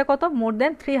ইনসুলিনটা কত, মোর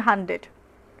দ্যান 300।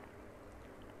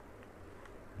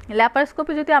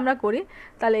 ল্যাপারোস্কোপি যদি আমরা করি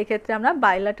তাহলে এক্ষেত্রে আমরা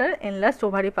বাইল্যাটারাল এনলার্জড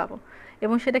ওভারি পাবো,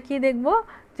 এবং সেটা কি দেখব,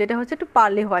 যেটা হচ্ছে একটু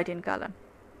পার্লি হোয়াইট ইন কালার।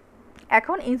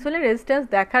 এখন ইনসুলিন রেজিস্ট্যান্স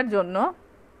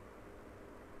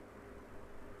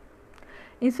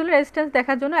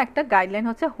দেখার জন্য একটা গাইডলাইন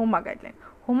হচ্ছে হোমা গাইডলাইন।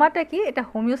 হোমাটা কি, এটা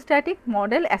হোমিওস্ট্যাটিক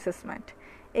মডেল অ্যাসেসমেন্ট।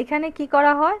 এখানে কি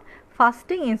করা হয়,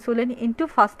 fasting insulin into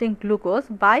fasting glucose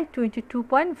by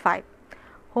 22.5।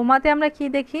 হোমাতে আমরা কি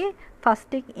দেখি,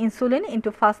 fasting insulin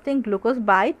into fasting glucose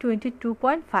by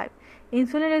 22.5।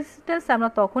 Insulin resistance আমরা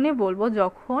তখনই বলবো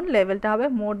যখন লেভেলটা হবে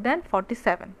মোর দ্যান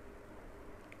 47।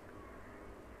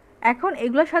 এখন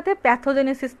এগুলোর সাথে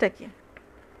প্যাথোজেনেসিসটা কি,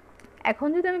 এখন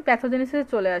যদি আমি প্যাথোজেনেসিসে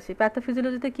চলে আসি,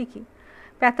 প্যাথোফিজিওলজিতে কি কি,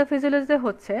 প্যাথোফিজিওলজিতে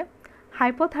হচ্ছে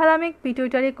hypothalamic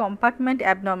pituitary compartment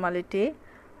abnormality,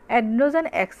 androgen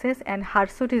access and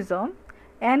hirsutism,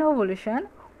 অ্যানওভুলেশন,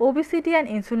 obesity and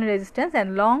insulin resistance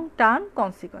and long term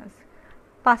consequence.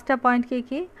 5টা পয়েন্ট কি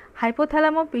কি,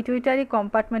 হাইপোথ্যালামো pituitary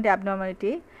compartment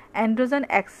abnormality, androgen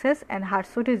access and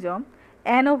hirsutism,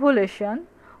 অ্যানওভুলেশন,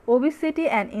 obesity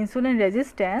and insulin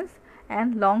resistance and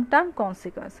long term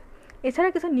consequence. এছাড়া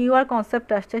কিছু newer concept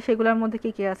আসছে, সেগুলোর মধ্যে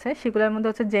কী কী আছে, সেগুলোর মধ্যে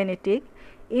হচ্ছে genetic,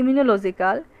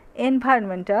 immunological,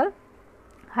 environmental,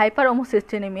 hyper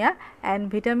হোমোসিস্টেনেমিয়া and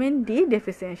vitamin D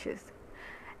deficiencies.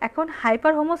 এখন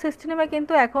হাইপার হোমোসিস্টেনেমিয়া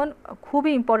কিন্তু এখন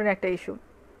খুবই ইম্পর্টেন্ট একটা ইস্যু।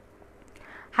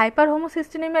 হাইপার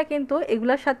হোমোসিস্টেনেমিয়া কিন্তু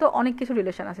এগুলোর সাথে অনেক কিছু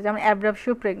রিলেশন আছে, যেমন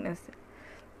অ্যাব্রাপশিও প্রেগনেন্সি,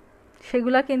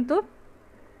 সেগুলা কিন্তু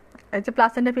এই যে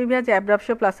প্লাসেন্টা প্রিভিয়া যে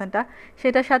অ্যাব্রাপশিও প্লাসেন্টা,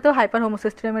 সেটার সাথেও হাইপার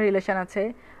হোমোসিস্টেনেমিয়ার রিলেশন আছে।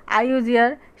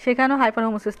 আইইউজিআর, সেখানেও হাইপার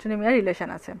হোমোসিস্টেনেমিয়ার রিলেশন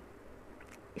আছে।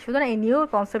 সুতরাং এই নিউ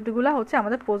কনসেপ্টগুলো হচ্ছে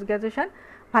আমাদের পোস্ট গ্র্যাজুয়েশন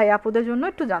ভাই আপুদের জন্য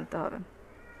একটু জানতে হবে।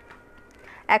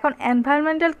 এখন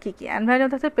এনভায়রনমেন্টাল কী কী,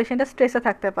 এনভায়রনমেন্ট হচ্ছে পেশেন্টের স্ট্রেসে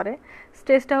থাকতে পারে,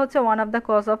 স্ট্রেসটা হচ্ছে one of the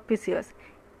cause of PCOS.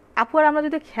 আপু আর আমরা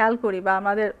যদি খেয়াল করি বা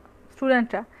আমাদের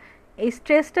স্টুডেন্টরা, এই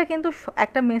স্ট্রেসটা কিন্তু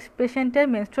একটা পেশেন্টের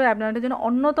মেনস্ট্রুয়াল অ্যাবনর্মালিটির জন্য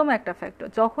অন্যতম একটা ফ্যাক্টর।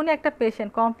 যখনই একটা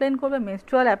পেশেন্ট কমপ্লেন করবে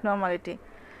মেনস্ট্রুয়াল অ্যাবনর্মালিটি,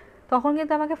 তখন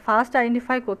কিন্তু আমাকে ফার্স্ট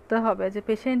আইডেন্টিফাই করতে হবে যে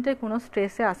পেশেন্টের কোনো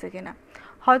স্ট্রেসে আছে কিনা।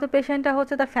 হয়তো পেশেন্টটা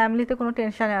হচ্ছে তার ফ্যামিলিতে কোনো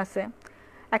টেনশানে আছে,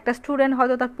 একটা স্টুডেন্ট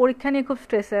হয়তো তার পরীক্ষা নিয়ে খুব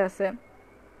স্ট্রেসে আছে।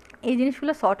 এই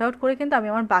জিনিসগুলো সর্ট আউট করে কিন্তু আমি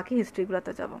আমার বাকি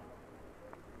হিস্ট্রিগুলোতে যাব।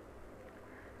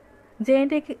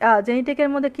 জেনেটিকের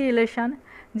মধ্যে কি রিলেশন,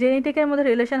 জেনেটিকের মধ্যে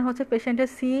রিলেশন হচ্ছে পেশেন্টের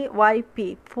CYP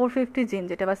 450 জিন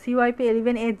যেটা বা CYP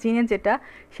 11A জিনের যেটা,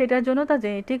 সেটার জন্য তার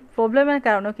জেনেটিক প্রবলেমের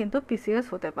কারণেও কিন্তু পিসিএস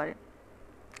হতে পারে।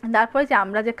 তারপরে যে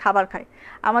আমরা যে খাবার খাই,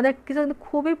 আমাদের কিছু কিন্তু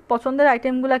খুবই পছন্দের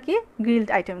আইটেমগুলো কি, গ্রিলড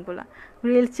আইটেমগুলো,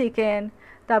 গ্রিল চিকেন,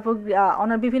 তারপর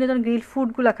অন্য বিভিন্ন ধরনের গ্রিল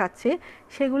ফুডগুলো খাচ্ছি,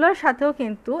 সেগুলোর সাথেও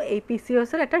কিন্তু এই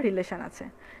পিসিওসের একটা রিলেশন আছে।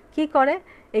 কি করে,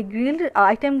 এই গ্রিলড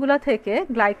আইটেমগুলো থেকে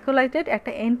গ্লাইকোলাইটেড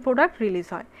একটা এন্ড প্রোডাক্ট রিলিজ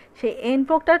হয়, সেই এন্ড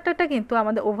প্রোডাক্টটা কিন্তু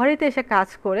আমাদের ওভারিতে এসে কাজ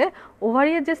করে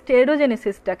ওভারির যে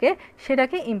স্টেরোজেনেসিসটাকে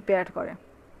সেটাকে ইম্পেয়ার করে।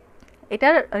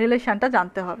 এটার রিলেশনটা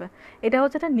জানতে হবে। এটা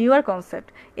হচ্ছে একটা নিউয়ার কনসেপ্ট,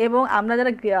 এবং আমরা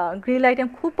যারা গ্রিল আইটেম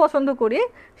খুব পছন্দ করি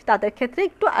তাদের ক্ষেত্রে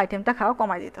একটু আইটেমটা খাওয়া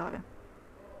কমাই দিতে হবে,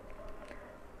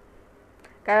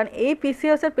 কারণ এই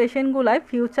পিসিওসের পেশেন্টগুলাই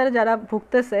ফিউচারে যারা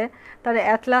ভুগতেছে তারা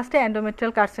অ্যাট লাস্টে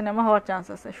এন্ডোমেট্রিয়াল কার্সিনোমা হওয়ার চান্স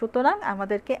আছে। সুতরাং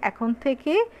আমাদেরকে এখন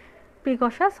থেকে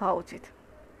প্রিকশাস হওয়া উচিত।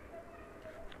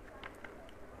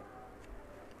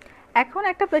 এখন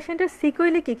একটা পেশেন্টের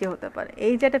সিকুয়েলি কী কী হতে পারে,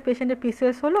 এই যে একটা পেশেন্টের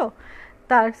পিসিওএস হলো,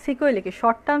 তার সিকুয়েলি কি,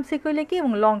 শর্ট টার্ম সিকুয়েলি কি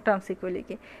এবং লং টার্ম সিকুয়েলি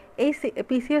কি। এই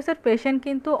পিসিওএসের পেশেন্ট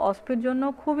কিন্তু অস্পির জন্য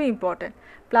খুবই ইম্পর্টেন্ট,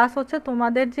 প্লাস হচ্ছে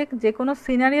তোমাদের যে কোনো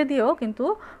সিনারিও দিয়েও কিন্তু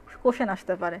কোশ্চেন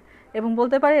আসতে পারে, এবং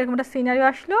বলতে পারে এরকম একটা সিনারিও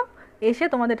আসলো, এসে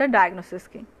তোমাদের এটা ডায়াগনোসিস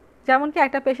কি। যেমন কি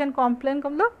একটা পেশেন্ট কমপ্লেন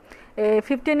করলো,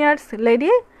 15 years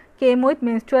lady came with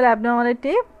menstrual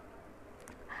abnormality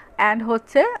and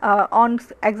হচ্ছে on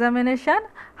examination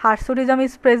hirsutism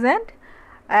is present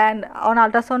and on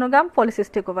ultrasonogram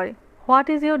polycystic ovary. What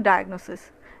is your diagnosis,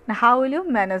 how will you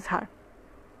manage her.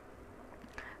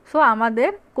 So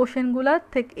আমাদের কোশ্চেনগুলোর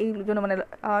থেকে এই জন্য মানে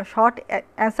শর্ট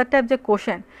অ্যান্সার টাইপ যে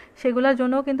question, সেগুলোর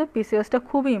জন্যও কিন্তু পিসিওসটা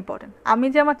খুবই ইম্পর্টেন্ট। আমি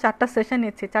যে আমার 4টা সেশন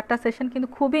নিচ্ছি, 4টা সেশন কিন্তু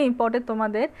খুবই ইম্পর্টেন্ট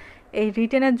তোমাদের এই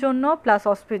রিটেনের জন্য প্লাস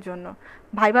অস্পির জন্য,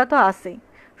 ভাইবা তো আসেই।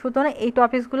 সুতরাং এই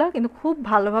টপিকসগুলো কিন্তু খুব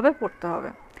ভালোভাবে পড়তে হবে।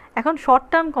 এখন শর্ট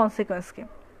টার্ম কনসিকোয়েন্স কি,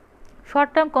 শর্ট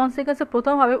টার্ম কনসিকোয়েন্সে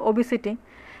প্রথম হবে ওবিসিটি।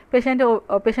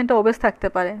 পেশেন্টটা ওবেস থাকতে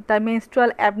পারে, তার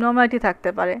মেনস্ট্রুয়াল অ্যাবনর্মালিটি থাকতে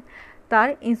পারে, তার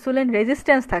ইনসুলিন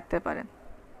রেজিস্ট্যান্স থাকতে পারে।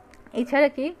 এছাড়া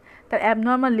কি, তার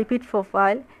abnormal lipid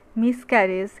profile,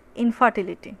 miscarriage,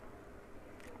 infertility.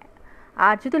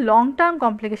 আর যদি লং টার্ম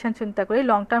কমপ্লিকেশন চিন্তা করি,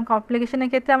 লং টার্ম কমপ্লিকেশনের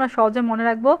ক্ষেত্রে আমরা সহজে মনে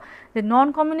রাখবো যে নন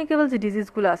কমিউনিকেবল যে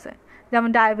ডিজিজগুলো আছে, যেমন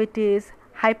ডায়াবেটিস,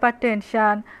 হাইপার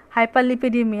টেনশন,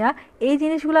 হাইপারলিপিডিমিয়া, এই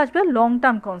জিনিসগুলো আসবে long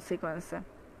term কনসিকোয়েন্সে।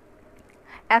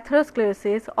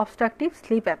 Atherosclerosis, obstructive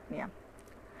sleep apnea.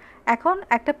 এখন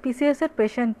একটা পিসিএস এর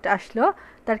পেশেন্ট আসলো,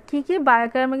 তার কি কি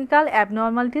বায়োকেমিক্যাল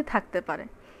অ্যাবনর্মালিটি থাকতে পারে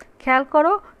খেয়াল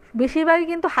করো। বেশিরভাগই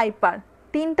কিন্তু হাইপার,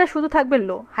 3টা শুধু থাকবে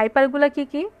লো। হাইপারগুলো কি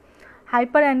কি?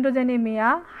 Hyper অ্যান্ড্রোজেনেমিয়া,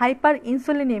 hyper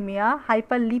insulinaemia,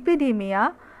 hyper lipidaemia,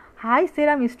 high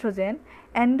serum oestrogen,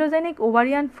 androgenic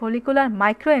ovarian follicular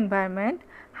micro environment,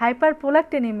 hyper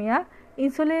প্রোল্যাক্টিনেমিয়া,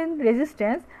 insulin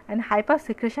resistance and hyper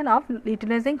secretion of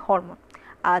লিউটিলাইজিং hormone.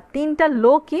 আর 3টা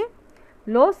লো কি?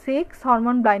 লো 6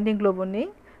 hormone binding globulin,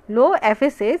 low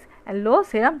FSS and low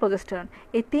serum progesterone.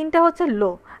 এই 3টা হচ্ছে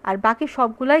লো, আর বাকি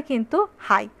সবগুলাই কিন্তু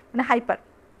হাই, মানে hyper.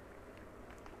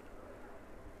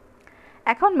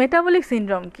 এখন মেটাবলিক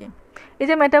সিনড্রোম কি? এই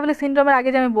যে মেটাবলিক সিনড্রোমের আগে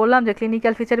যে আমি বললাম যে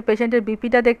ক্লিনিক্যাল ফিচারে পেশেন্টের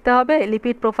বিপিটা দেখতে হবে,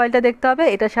 লিপিড প্রোফাইলটা দেখতে হবে,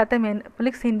 এটার সাথে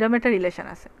মেটাবলিক সিনড্রোমের একটা রিলেশন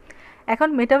আছে। এখন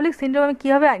মেটাবলিক সিনড্রোম আমি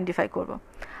কীভাবে আইডেন্টিফাই করব?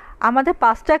 আমাদের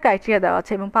 5টা ক্রাইটেরিয়া দেওয়া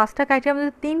আছে, এবং 5টা ক্রাইটেরিয়ার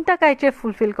মধ্যে 3টা ক্রাইটেরিয়া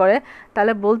ফুলফিল করে,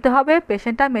 তাহলে বলতে হবে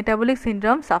পেশেন্টটা মেটাবলিক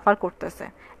সিনড্রোম সাফার করতেছে।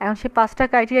 এখন সেই 5টা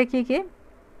ক্রাইটেরিয়া কী কী?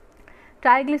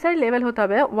 ট্রাইগ্লিসারাইড লেভেল হতে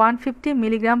হবে 150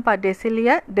 মিলিগ্রাম পার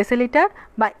ডেসিলিটার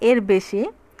বা এর বেশি।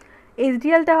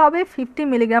 এইচডিএলটা হবে 50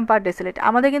 মিলিগ্রাম পার ডেসিলিটার।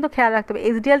 আমাদের কিন্তু খেয়াল রাখতে হবে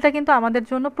এইচডিএলটা কিন্তু আমাদের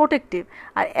জন্য প্রোটেক্টিভ,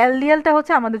 আর এলডিএলটা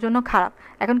হচ্ছে আমাদের জন্য খারাপ।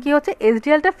 এখন কি হচ্ছে?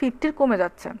 এইচডিএলটা 50 কমে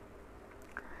যাচ্ছে।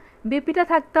 বিপিটা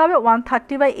থাকতে হবে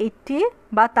 130/80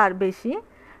 বা তার বেশি।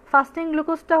 ফাস্টিং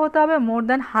গ্লুকোজটা হতে হবে more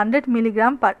than 100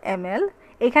 milligram per ml।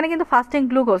 এখানে কিন্তু fasting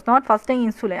glucose, not fasting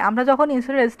insulin. আমরা যখন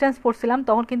ইনসুলিন রেজিস্ট্যান্স পড়ছিলাম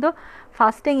তখন কিন্তু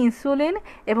ফাস্টিং ইনসুলিন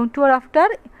এবং 2 hour আফটার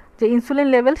যে ইনসুলিন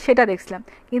লেভেল সেটা দেখছিলাম,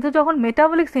 কিন্তু যখন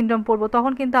মেটাবলিক সিনড্রোম পড়বো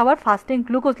তখন কিন্তু আবার ফাস্টিং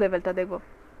গ্লুকোজ লেভেলটা দেখব।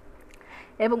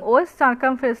 এবং ওয়েস্ট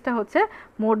সার্কামফারেন্সটা হচ্ছে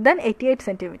মোর দ্যান 88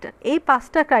 সেন্টিমিটার। এই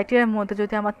 5টা ক্রাইটেরিয়ার মধ্যে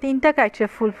যদি আমার 3টা ক্রাইটেরিয়া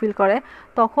ফুলফিল করে,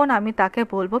 তখন আমি তাকে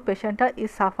বলবো পেশেন্টটা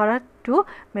is sufferer two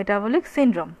metabolic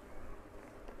syndrome.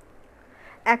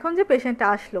 এখন যে পেশেন্টটা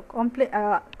আসলো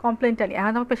কমপ্লেনটা নিয়ে,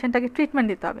 এখন আমার পেশেন্টটাকে ট্রিটমেন্ট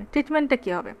দিতে হবে। ট্রিটমেন্টটা কী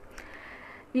হবে?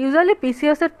 ইউজুয়ালি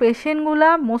পিসিএসের পেশেন্টগুলা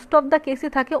মোস্ট অফ দ্য কেসই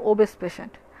থাকে ওবেস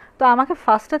পেশেন্ট। তো আমাকে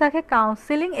ফার্স্টে তাকে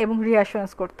কাউন্সেলিং এবং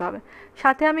রিঅ্যাসুরেন্স করতে হবে।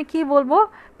 সাথে আমি কি বলবো?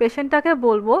 পেশেন্টটাকে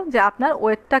বলবো যে আপনার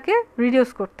ওয়েটটাকে রিডিউস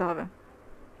করতে হবে।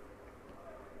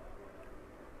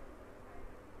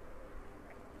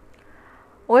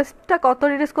 ওয়েটটা কত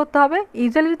রিডিউস করতে হবে?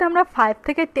 ইউজুয়ালি যদি আমরা 5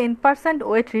 থেকে 10%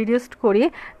 ওয়েট রিডিউস করি,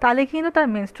 তাহলে কিন্তু তার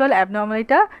মেনস্ট্রুয়াল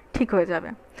অ্যাবনর্মালিটা ঠিক হয়ে যাবে।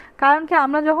 কারণ কি,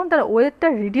 আমরা যখন তার ওয়েটটা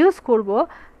রিডিউস করব,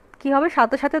 কি হবে?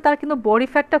 সাথে সাথে তার কিন্তু বডি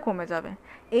ফ্যাটটা কমে যাবে।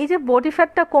 এই যে বডি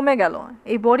ফ্যাটটা কমে গেল,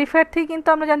 এই বডি ফ্যাট থেকে কিন্তু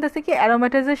আমরা জানতেছি কি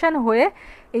অ্যারোমেটাইজেশন হয়ে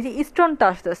এই যে স্টোনটা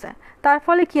আসতেছে। তার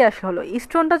ফলে কি হলো?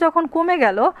 স্টোনটা যখন কমে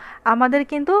গেল, আমাদের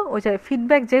কিন্তু ওই যে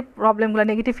ফিডব্যাক, যে প্রবলেমগুলো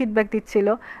নেগেটিভ ফিডব্যাক দিচ্ছিল,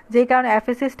 যেই কারণে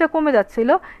এফএসএসটা কমে যাচ্ছিল,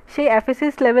 সেই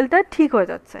এফএসএস লেভেলটা ঠিক হয়ে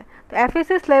যাচ্ছে। তো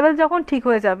এফএসএস লেভেল যখন ঠিক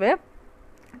হয়ে যাবে,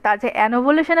 তার যে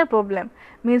অ্যানোভুলেশনের প্রবলেম,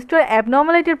 মেনস্ট্রুয়াল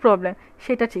অ্যাবনর্মালিটির প্রবলেম,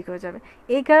 সেটা ঠিক হয়ে যাবে।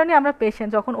 এই কারণে আমরা পেশেন্ট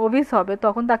যখন ওবিস হবে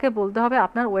তখন তাকে বলতে হবে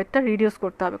আপনার ওয়েটটা রিডিউস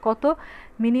করতে হবে। কত?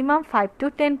 Minimum 5 to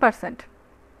 10%।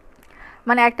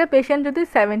 মানে একটা পেশেন্ট যদি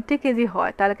 70 কেজি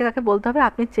হয়, তাহলে তাকে বলতে হবে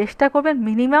আপনি চেষ্টা করবেন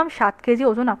মিনিমাম 7 কেজি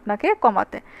ওজন আপনাকে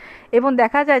কমাতে। এবং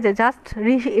দেখা যায় যে জাস্ট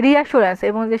রিঅ্যাসুরেন্স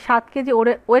এবং যে 7 কেজি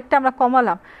ওয়েটটা আমরা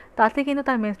কমালাম, তাতে কিন্তু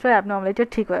তার মেনস্ট্রুয়াল অ্যাবনর্মালিটি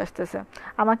ঠিক হয়ে আসতেছে,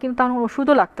 আমার কিন্তু তখন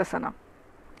ওষুধও লাগতেছে না।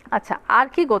 আচ্ছা, আর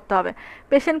কি করতে হবে?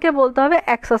 পেশেন্টকে বলতে হবে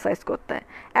এক্সারসাইজ করতে।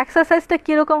 এক্সারসাইজটা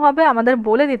কীরকম হবে? আমাদের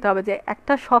বলে দিতে হবে যে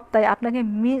একটা সপ্তাহে আপনাকে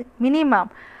মিনিমাম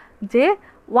যে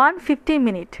 150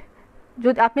 মিনিট,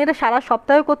 যদি আপনি এটা সারা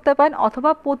সপ্তাহে করতে পারেন,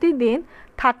 অথবা প্রতিদিন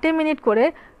 30 মিনিট করে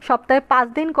সপ্তাহে 5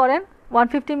 দিন করেন,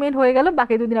 150 মিনিট হয়ে গেল,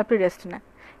 বাকি 2 দিন আপনি রেস্ট নেন।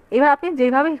 এবার আপনি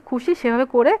যেভাবে খুশি সেভাবে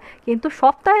করে, কিন্তু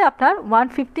সপ্তাহে আপনার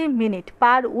 150 মিনিট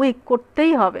পার উইক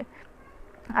করতেই হবে।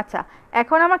 আচ্ছা,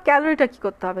 এখন আমার ক্যালোরিটা কী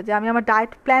করতে হবে? যে আমি আমার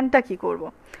ডায়েট প্ল্যানটা কী করব?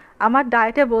 আমার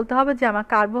ডায়েটে বলতে হবে যে আমার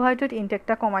কার্বোহাইড্রেট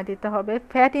ইনটেকটা কমায় দিতে হবে,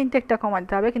 ফ্যাট ইনটেকটা কমায়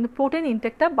দিতে হবে, কিন্তু প্রোটিন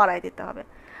ইনটেকটা বাড়ায় দিতে হবে।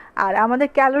 আর আমাদের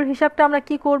ক্যালোরি হিসাবটা আমরা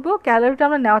কি করব? ক্যালোরিটা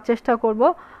আমরা নেওয়ার চেষ্টা করব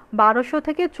 1200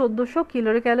 থেকে 1400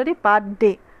 ক্যালোরি পার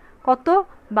ডে। কত?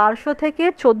 1200 থেকে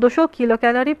 1400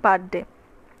 ক্যালোরি পার ডে।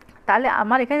 তাহলে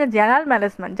আমার এখানে জেনারেল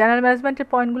ম্যানেজমেন্টের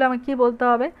পয়েন্টগুলো আমাকে কী বলতে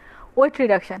হবে? Wait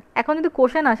reduction. এখন যদি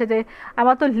কোশ্চেন আসে যে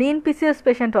আমার তো লিন পিসিএস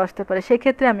পেশেন্টও আসতে পারে,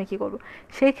 সেক্ষেত্রে আমি কী করব?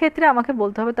 সেই ক্ষেত্রে আমাকে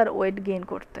বলতে হবে তার ওয়েট গেইন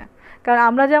করতে। কারণ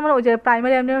আমরা যেমন ওই যে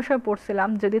প্রাইমারি অ্যামনোরিয়ার সময় পড়ছিলাম,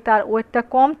 যদি তার ওয়েটটা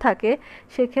কম থাকে,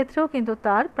 সেক্ষেত্রেও কিন্তু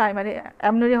তার প্রাইমারি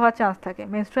অ্যামনোরিয়া হওয়ার চান্স থাকে,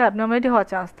 মেনস্ট্রুয়াল অ্যাবনর্মালিটি হওয়ার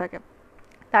চান্স থাকে।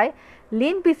 তাই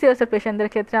লিন পিসিএসের পেশেন্টদের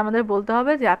ক্ষেত্রে আমাদের বলতে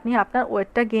হবে যে আপনি আপনার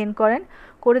ওয়েটটা গেইন করেন,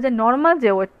 করে যে নর্মাল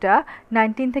যে ওয়েটটা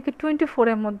 19 থেকে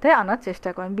 24-এর মধ্যে আনার চেষ্টা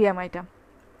করেন, বিএমআইটা।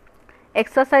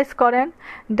 এক্সারসাইজ করেন,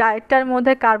 ডায়েটটার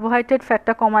মধ্যে কার্বোহাইড্রেট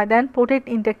ফ্যাটটা কমায় দেন, প্রোটিন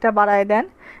ইনটেকটা বাড়ায় দেন,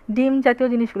 ডিম জাতীয়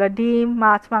জিনিসগুলো, ডিম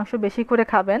মাছ মাংস বেশি করে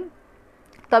খাবেন,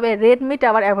 তবে রেড মিট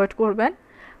আবার অ্যাভয়েড করবেন।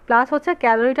 প্লাস হচ্ছে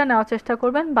ক্যালোরিটা নেওয়ার চেষ্টা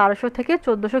করবেন 1200 থেকে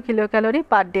 1400 ক্যালোরি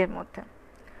পার ডের মধ্যে।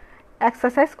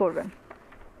 এক্সারসাইজ করবেন।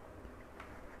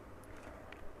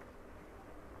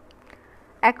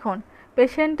 এখন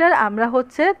পেশেন্টের আমরা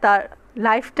হচ্ছে তার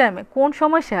লাইফ টাইমে কোন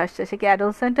সময় সে আসছে, সে কি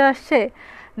অ্যাডোলসেন্টে আসছে,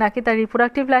 নাকি তার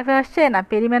রিপ্রোডাক্টিভ লাইফে আসছে, না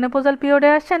পেরিমেনোপোজাল পিরিয়ডে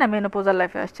আসছে, না মেনোপোজাল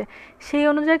লাইফে আসছে, সেই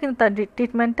অনুযায়ী কিন্তু তার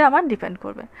ট্রিটমেন্টটা আমার ডিপেন্ড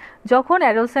করবে। যখন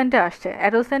অ্যাডোলসেন্টে আসছে,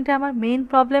 অ্যাডোলসেন্টে আমার মেইন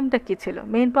প্রবলেমটা কী ছিল?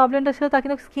 মেইন প্রবলেমটা ছিল তার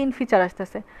কিন্তু স্কিন ফিচার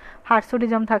আসতেছে,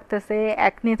 হার্সুডিজম থাকতেছে,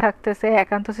 অ্যাকনি থাকতেছে,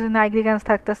 অ্যাকান্থোসিস নাইগ্রিগান্স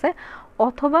থাকতেছে,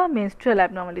 অথবা মেনস্ট্রুয়াল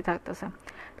অ্যাবনর্মালি থাকতেছে।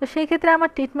 তো সেই ক্ষেত্রে আমার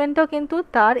ট্রিটমেন্টটাও কিন্তু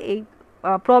তার এই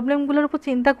প্রবলেমগুলোর উপর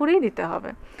চিন্তা করেই দিতে হবে।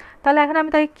 তাহলে এখন আমি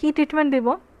তাকে কী ট্রিটমেন্ট দেব?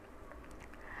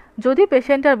 যদি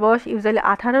পেশেন্টের বয়স ইউজুয়ালি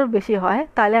 18-র বেশি হয়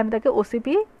তাহলে আমি তাকে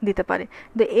ওসিপি দিতে পারি,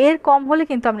 কিন্তু এর কম হলে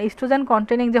কিন্তু আমরা ইস্ট্রোজেন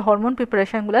কন্টেনিং যে হরমোন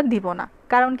প্রিপারেশনগুলো দিব না।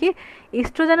 কারণ কি,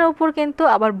 ইস্ট্রোজেনের উপর কিন্তু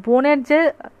আবার বোনের যে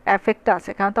এফেক্টটা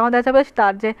আছে, কারণ তোমার দেখা যাবে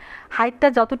তার যে হাইটটা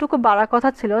যতটুকু বাড়ার কথা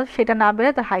ছিল সেটা না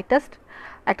বেড়ে তার হাইটটা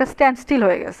একটা স্ট্যান্ড স্টিল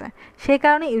হয়ে গেছে। সেই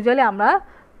কারণে ইউজুয়ালি আমরা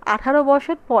 18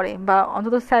 বয়সের পরে বা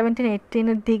অন্তত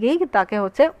 17-18-এর দিকেই তাকে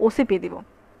হচ্ছে ওসিপি দিব।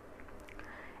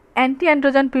 অ্যান্টি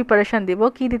অ্যান্ড্রোজেন প্রিপারেশন দিব।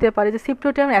 কি দিতে পারি? যে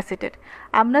সিপ্টোটিয়াম অ্যাসিটেট।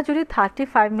 আমরা যদি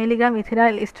 35 মিলিগ্রাম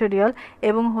ইথেনাইল স্ট্রেডিওল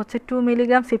এবং হচ্ছে 2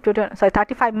 মিলিগ্রাম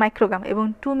 35 মাইক্রোগ্রাম এবং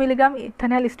 2 মিলিগ্রাম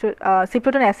ইথেনাইল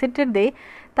সিপ্টোটিয়াম অ্যাসিটেট দেই,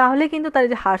 তাহলে কিন্তু তার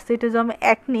যে হার্সিটিজম,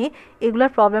 অ্যাকনি,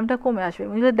 এগুলোর প্রবলেমটা কমে আসবে।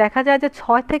 যদি দেখা যায় যে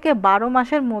 6 থেকে 12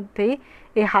 মাসের মধ্যেই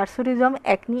এই হার্সিটিজম,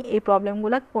 অ্যাকনি, এই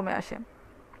প্রবলেমগুলো কমে আসে।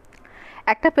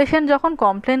 একটা পেশেন্ট যখন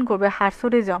কমপ্লেন করবে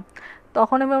হার্সুডিজম,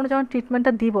 তখন আমি আমরা যখন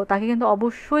ট্রিটমেন্টটা দিব তাকে কিন্তু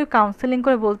অবশ্যই কাউন্সেলিং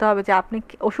করে বলতে হবে যে আপনি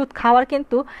ওষুধ খাওয়ার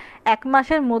কিন্তু 1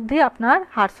 মাসের মধ্যেই আপনার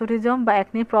হার্সুডিজম বা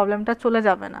অ্যাকনির প্রবলেমটা চলে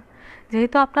যাবে না।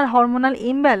 যেহেতু আপনার হরমোনাল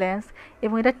ইমব্যালেন্স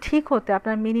এবং এটা ঠিক হতে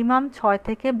আপনার মিনিমাম 6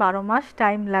 থেকে 12 মাস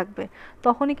টাইম লাগবে,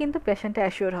 তখনই কিন্তু পেশেন্টটা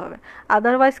অ্যাসিওর হবে।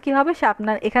 আদারওয়াইজ কী হবে, সে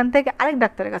আপনার এখান থেকে আরেক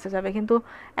ডাক্তারের কাছে যাবে, কিন্তু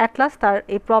অ্যাট লাস্ট তার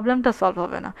এই প্রবলেমটা সলভ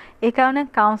হবে না। এই কারণে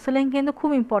কাউন্সেলিং কিন্তু খুব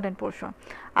ইম্পর্টেন্ট পোর্শন।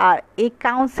 আর এই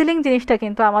কাউন্সেলিং জিনিসটা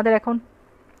কিন্তু আমাদের এখন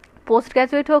পোস্ট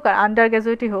গ্র্যাজুয়েট হোক আর আন্ডার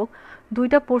গ্র্যাজুয়েটই হোক,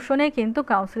 দুইটা পোর্শনেই কিন্তু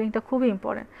কাউন্সেলিংটা খুবই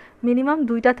ইম্পর্টেন্ট। মিনিমাম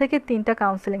 2টা থেকে 3টা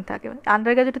কাউন্সেলিং থাকে।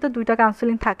 আন্ডার গ্র্যাজুয়েটে তো 2টা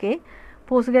কাউন্সেলিং থাকে,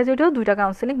 পোস্ট গ্র্যাজুয়েটেও 2টা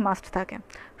কাউন্সেলিং মাস্ট থাকে।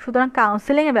 সুতরাং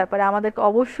কাউন্সেলিংয়ের ব্যাপারে আমাদেরকে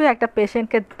অবশ্যই একটা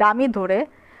পেশেন্টকে দামি ধরে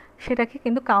সেটাকে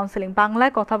কিন্তু কাউন্সেলিং,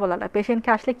 বাংলায় কথা বলাটা, পেশেন্টকে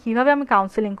আসলে কীভাবে আমি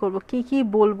কাউন্সেলিং করব, কি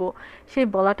বলবো, সেই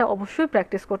বলাটা অবশ্যই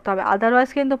প্র্যাকটিস করতে হবে। আদারওয়াইজ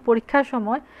কিন্তু পরীক্ষার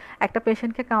সময় একটা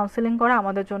পেশেন্টকে কাউন্সেলিং করা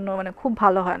আমাদের জন্য খুব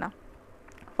ভালো হয় না,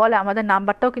 ফলে আমাদের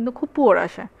নাম্বারটাও কিন্তু খুব পুয়ার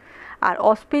আসে। আর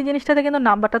অস্পি জিনিসটাতে কিন্তু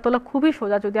নাম্বারটা তোলা খুবই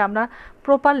সোজা যদি আমরা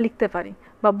প্রপার লিখতে পারি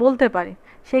বা বলতে পারি।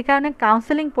 সেই কারণে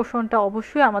কাউন্সেলিং পোর্শনটা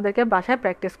অবশ্যই আমাদেরকে বাসায়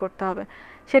প্র্যাকটিস করতে হবে।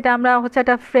 সেটা আমরা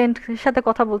একটা ফ্রেন্ডের সাথে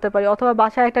কথা বলতে পারি, অথবা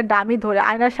বাসায় একটা ডামি ধরে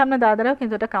আয়নার সামনে দাঁড়াও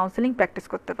কিন্তু এটা কাউন্সেলিং প্র্যাকটিস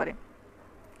করতে পারি।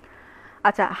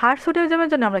 আচ্ছা, হার্সুডিজমের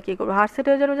জন্য আমরা কী করবো?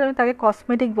 হার্সুডিজমের জন্য তাকে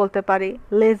কসমেটিক বলতে পারি,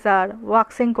 লেজার,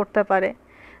 ওয়াক্সিং করতে পারে।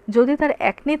 যদি তার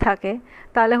অ্যাকনি থাকে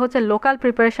তাহলে লোকাল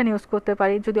প্রিপারেশান ইউজ করতে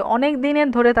পারি। যদি অনেক দিনের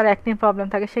ধরে তার অ্যাকনির প্রবলেম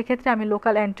থাকে সেক্ষেত্রে আমি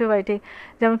লোকাল অ্যান্টিবায়োটিক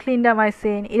যেমন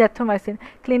ক্লিন্ডামাইসিন, ইরাথ্রোমাইসিন,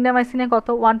 ক্লিন্ডামাইসিনের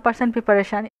 1%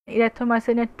 প্রিপারেশান,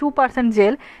 ইরাথ্রোমাইসিনের 2%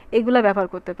 জেল, এগুলো ব্যবহার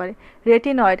করতে পারি।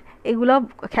 রেটিনয়েড, এগুলো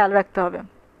খেয়াল রাখতে হবে,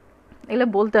 এগুলো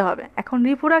বলতে হবে। এখন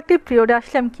রিপ্রোডাক্টিভ পিরিয়ডে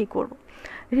আসলে আমি কী করব?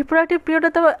 রিপ্রোডাক্টিভ পিরিয়ডে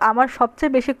তো আমার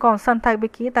সবচেয়ে বেশি কনসার্ন থাকবে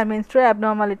কি, তার মেনস্ট্রুয়াল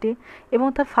অ্যাবনর্মালিটি এবং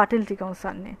তার ফার্টিলিটি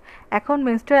কনসার্ন নিয়ে। এখন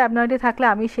মেনস্ট্রুয়াল অ্যাবনর্মালিটি থাকলে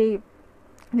আমি সেই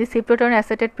যে সিপ্টোটিয়াম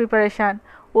অ্যাসিটেট প্রিপারেশান,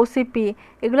 ওসিপি,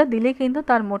 এগুলো দিলে কিন্তু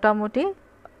তার মোটামুটি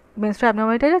মেনস্ট্রুয়াল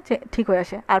অ্যাবনর্মালিটিটা ঠিক হয়ে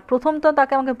আসে। আর প্রথম তো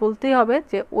তাকে আমাকে বলতেই হবে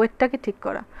যে ওয়েটটাকে ঠিক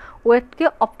করা, ওয়েটকে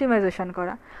অপটিমাইজেশন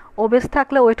করা। ওবেস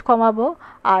থাকলে ওয়েট কমাবো,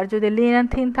 আর যদি লিন অ্যান্ড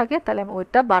থিন থাকে তাহলে আমি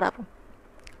ওয়েটটা বাড়াবো,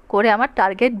 করে আমার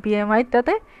টার্গেট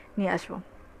বিএমআইটাতে নিয়ে আসবো।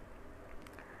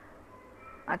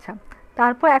 আচ্ছা,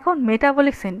 তারপর এখন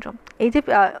মেটাবলিক সিনড্রোম। এই যে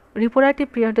রিপ্রোডাক্টিভ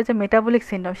পিরিয়ডে যে মেটাবলিক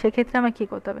সিনড্রোম, সেক্ষেত্রে আমার কী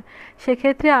করতে হবে?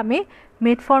 সেক্ষেত্রে আমি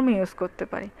মেটফর্মিন ইউজ করতে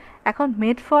পারি। এখন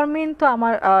মেটফর্মিন তো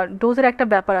আমার ডোজের একটা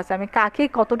ব্যাপার আছে, আমি কাকে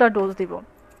কতটা ডোজ দিব।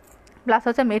 প্লাস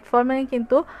মেটফর্মিন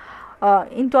কিন্তু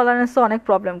ইনটলারেন্সও অনেক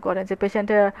প্রবলেম করে, যে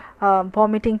পেশেন্টের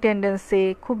ভমিটিং টেন্ডেন্সি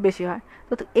খুব বেশি হয়।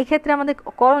 তো এক্ষেত্রে আমাদের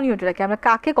করণীয়টা কি, আমরা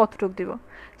কাকে কতটুকু দিব?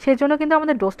 সেই জন্য কিন্তু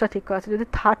আমাদের ডোজটা ঠিক করা আছে। যদি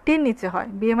 30-র নিচে হয়,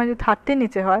 বিএমআই যদি 30-র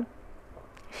নিচে হয়,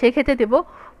 সেক্ষেত্রে দেবো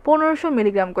 1500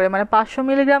 মিলিগ্রাম করে, 500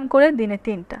 মিলিগ্রাম করে দিনে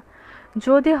 3টা।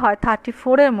 যদি হয়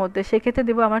 34-এর মধ্যে, সেক্ষেত্রে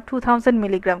দেবো আমার 2000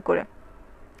 মিলিগ্রাম করে।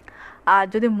 আর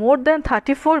যদি মোর দেন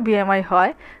 34 বিএমআই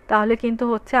হয় তাহলে কিন্তু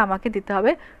আমাকে দিতে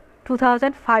হবে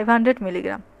 2500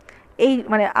 মিলিগ্রাম। এই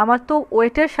মানে আমার তো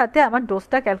ওয়েটের সাথে আমার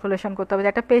ডোজটা ক্যালকুলেশন করতে হবে। যে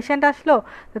একটা পেশেন্ট আসলো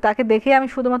তো তাকে দেখে আমি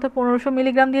শুধুমাত্র 1500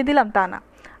 মিলিগ্রাম দিয়ে দিলাম তা না।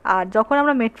 আর যখন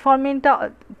আমরা মেটফর্মিনটা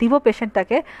দিব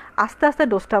পেশেন্টটাকে, আস্তে আস্তে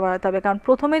ডোজটা বাড়াতে হবে, কারণ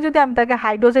প্রথমে যদি আমি তাকে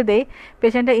হাই ডোজে দেই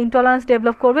পেশেন্টের ইনটলারেন্স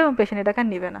ডেভেলপ করবে এবং পেশেন্ট এটাকে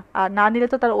নেবে না। আর না নিলে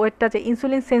তো তার ওয়েটটা যে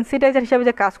ইনসুলিন সেন্সিটাইজার হিসাবে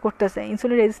যে কাজ করতেছে,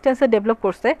 ইনসুলিন রেজিস্ট্যান্সে ডেভেলপ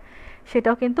করছে,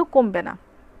 সেটাও কিন্তু কমবে না।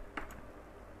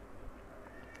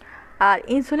 আর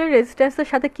ইনসুলিন রেজিস্ট্যান্সের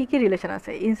সাথে কী কী রিলেশন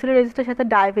আছে? ইনসুলিন রেজিস্ট্যান্সের সাথে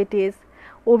diabetes,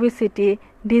 obesity,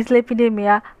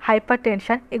 dyslipidaemia, hyper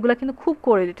tension, এগুলো কিন্তু খুব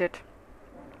কোরিলেটেড।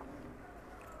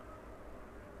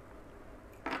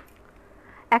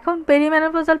 এখন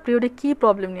পেরিমেনোপজাল পিরিয়ডে কী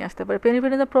প্রবলেম নিয়ে আসতে পারে?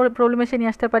 পেরিমেনোপজাল প্রবলেম এসে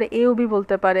নিয়ে আসতে পারে এওবি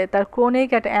বলতে পারে, তার ক্রনিক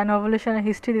একটা অ্যানোভুলেশনের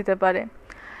হিস্ট্রি দিতে পারে,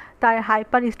 তার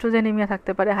হাইপার ইস্ট্রোজেনিমিয়া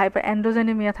থাকতে পারে, হাইপার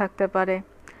অ্যান্ড্রোজেনিমিয়া থাকতে পারে,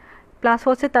 প্লাস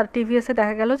হচ্ছে তার টিভিএসে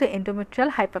দেখা গেল যে এন্ডোমেট্রিয়াল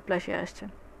হাইপারপ্লাসিয়া আসছে।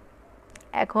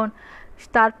 এখন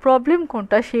তার প্রবলেম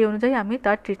কোনটা সেই অনুযায়ী আমি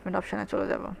তার ট্রিটমেন্ট অপশানে চলে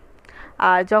যাব।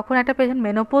 আর যখন একটা পেশেন্ট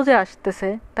মেনোপোজে আসতেছে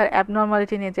তার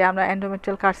অ্যাবনর্মালিটি নিয়ে, যে আমরা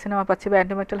এন্ডোমেট্রিয়াল কার্সিনোমা পাচ্ছি বা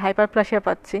এন্ডোমেট্রিয়াল হাইপারপ্লাসিয়া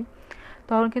পাচ্ছি,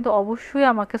 তখন কিন্তু অবশ্যই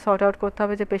আমাকে সর্ট আউট করতে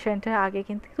হবে যে পেশেন্টের আগে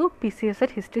কিন্তু পিসিএসের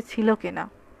হিস্ট্রি ছিল কিনা।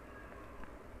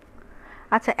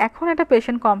 আচ্ছা, এখন একটা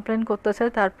পেশেন্ট কমপ্লেন করতেছে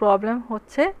তার প্রবলেম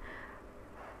হচ্ছে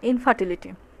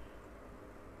ইনফার্টিলিটি।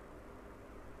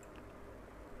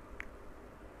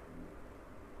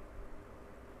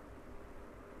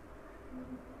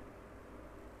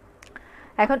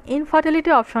 এখন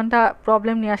ইনফার্টিলিটি অপশনটা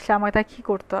প্রবলেম নিয়ে আসলে আমাকে তা কী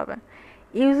করতে হবে?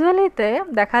 ইউজুয়ালিতে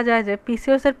দেখা যায় যে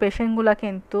পিসিওসের পেশেন্টগুলো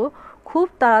কিন্তু খুব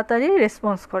তাড়াতাড়ি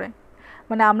রেসপন্স করে।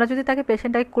 মানে আমরা যদি তাকে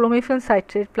পেশেন্টটাকে ক্লোমিফেন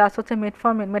সাইট্রেট প্লাস হচ্ছে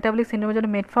মেটফর্মিন, মেটাবলিক সিন্ড্রোমের জন্য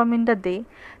মেটফর্মিনটা দিই,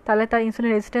 তাহলে তার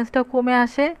ইনসুলিন রেজিস্ট্যান্সটাও কমে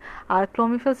আসে। আর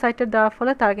ক্লোমিফেন সাইট্রেট দেওয়ার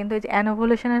ফলে তার কিন্তু এই যে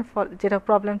অ্যানোভুলেশনের যেটা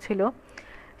প্রবলেম ছিল,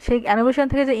 সেই অ্যানোভুলেশন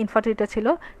থেকে যে ইনফার্টিলিটি ছিল,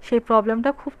 সেই প্রবলেমটা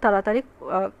খুব তাড়াতাড়ি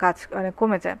মানে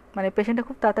কমে যায়, মানে পেশেন্টটা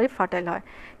খুব তাড়াতাড়ি ফার্টাইল হয়।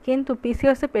 কিন্তু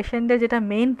পিসিওসের পেশেন্টদের যেটা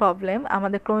মেইন প্রবলেম,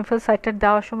 আমাদের ক্লোমিফেল সাইট্রেট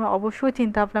দেওয়ার সময় অবশ্যই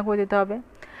চিন্তা ভাবনা করে দিতে হবে।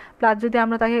 প্লাস যদি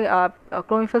আমরা তাকে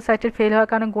ক্লোমিফেল সাইট্রেট ফেল হওয়ার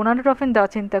কারণে গোনাডোট্রফিন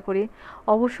দেওয়ার চিন্তা করি,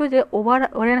 অবশ্যই যে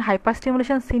ওভারিয়ান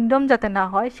হাইপারস্টিমুলেশন সিনড্রোম যাতে না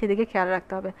হয় সেদিকে খেয়াল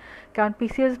রাখতে হবে। কারণ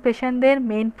পিসিওস পেশেন্টদের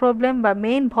মেইন প্রবলেম বা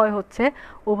মেইন ভয় হচ্ছে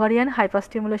ওভারিয়ান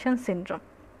হাইপারস্টিমুলেশন সিনড্রোম।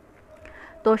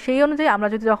 তো সেই অনুযায়ী আমরা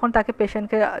যদি যখন তাকে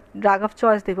পেশেন্টকে ড্রাগ অফ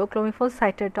চয়েস দেবো, ক্লোমিফল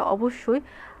সাইট্রেটটা অবশ্যই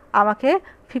আমাকে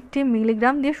 50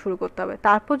 মিলিগ্রাম দিয়ে শুরু করতে হবে।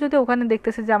 তারপর যদি ওখানে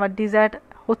দেখতেছে যে আমার ডিজায়ার্ড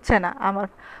হচ্ছে না, আমার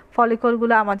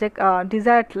ফলিকলগুলো আমার যে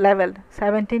ডিজায়ার্ড লেভেল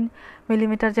 17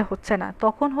 মিলিমিটার যে হচ্ছে না,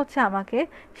 তখন হচ্ছে আমাকে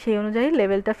সেই অনুযায়ী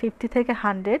লেভেলটা 50 থেকে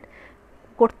 100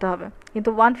 করতে হবে। কিন্তু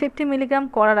 150 মিলিগ্রাম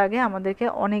করার আগে আমাদেরকে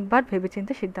অনেকবার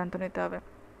ভেবেচিন্তে সিদ্ধান্ত নিতে হবে।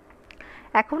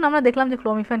 এখন আমরা দেখলাম যে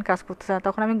ক্লোমিফেন কাজ করতেছে না,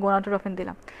 তখন আমি গোনাডোট্রফিন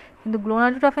দিলাম। কিন্তু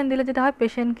গোনাডোট্রফিন দিলে যেটা হয়,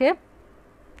 পেশেন্টকে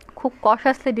খুব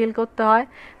কশাসলি ডিল করতে হয়,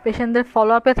 পেশেন্টদের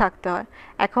ফলো আপে থাকতে হয়।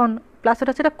 এখন প্লাস ওটা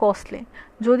হচ্ছে এটা কস্টলি।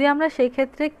 যদি আমরা সেই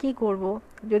ক্ষেত্রে কি করব,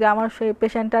 যদি আমার সেই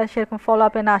পেশেন্টটা সেরকম ফলো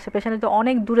আপে না আসে, পেশেন্ট যদি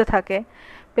অনেক দূরে থাকে,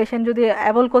 পেশেন্ট যদি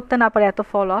অ্যাভয়েড করতে না পারে এত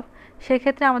ফলো আপ,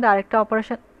 সেক্ষেত্রে আমাদের আরেকটা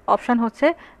অপশান হচ্ছে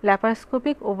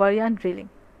ল্যাপারোস্কোপিক ওভারিয়ান ড্রিলিং।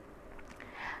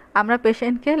 আমরা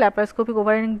পেশেন্টকে ল্যাপারোস্কোপিক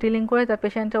ওভারিয়ান ড্রিলিং করে তার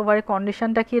পেশেন্টের ওভারের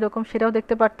কন্ডিশনটা কী রকম সেটাও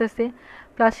দেখতে পারতেছি,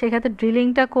 প্লাস সেক্ষেত্রে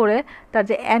ড্রিলিংটা করে তার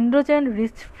যে অ্যান্ড্রোজেন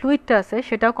রিচ ফ্লুইডটা আছে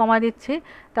সেটাও কমা দিচ্ছি।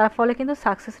 তার ফলে কিন্তু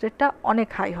সাকসেস রেটটা অনেক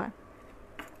হাই হয়।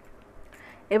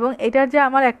 এবং এটার যে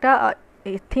আমার একটা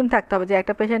থিম থাকতে হবে যে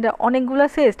একটা পেশেন্টের অনেকগুলো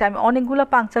সিস্ট আমি অনেকগুলো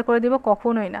পাংচার করে দিব,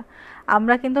 কখনোই না।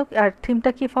 আমরা কিন্তু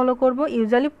থিমটা কি ফলো করব,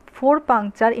 ইউজুয়ালি 4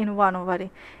 পাংচার ইন 1 ওভারি।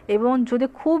 এবং যদি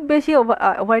খুব বেশি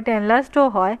ওভারিটা এনলার্জডও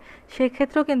হয়,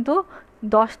 সেক্ষেত্রেও কিন্তু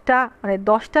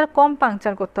 10টার কম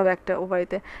পাংচার করতে হবে একটা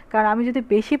ওভারিতে। কারণ আমি যদি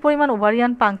বেশি পরিমাণ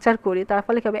ওভারিয়ান পাংচার করি, তার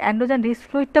ফলে কী হবে, অ্যান্ড্রোজেন রিচ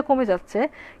ফ্লুইডটা কমে যাচ্ছে,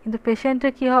 কিন্তু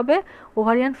পেশেন্টের কী হবে,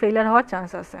 ওভারিয়ান ফেইলার হওয়ার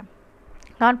চান্স আছে,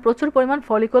 কারণ প্রচুর পরিমাণ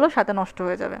ফলিকলও সাথে নষ্ট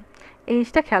হয়ে যাবে। এই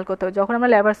জিনিসটা খেয়াল করতে হবে। যখন আমরা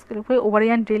ল্যাপারোস্কোপিক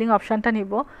ওভারিয়ান ড্রিলিং অপশানটা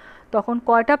নিব, তখন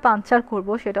কয়টা পাংচার করব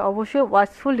সেটা অবশ্যই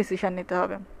ওয়াচফুল ডিসিশন নিতে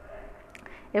হবে।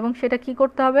 এবং সেটা কি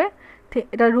করতে হবে,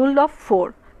 এটা rule of 4,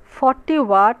 40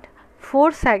 watt, 4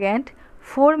 second,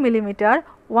 4 millimetre,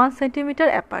 1 centimetre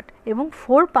apart, এবং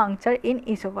 4 পাংচার ইন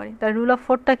ইচ ওভারি। তার রুল অফ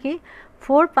 4টা কি,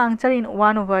 4 puncture in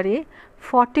 1 ovary,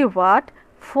 40 watt,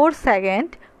 4 second,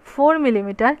 4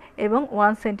 millimetre এবং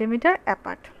 1 সেন্টিমিটার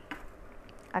অ্যাপার্ট।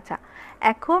 আচ্ছা,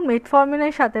 এখন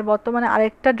মেটফর্মিনের সাথে বর্তমানে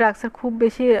আরেকটা ড্রাগসের খুব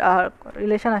বেশি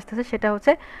রিলেশন আসতেছে, সেটা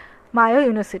হচ্ছে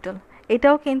মায়োইউনিসিটল।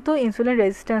 এটাও কিন্তু ইনসুলিন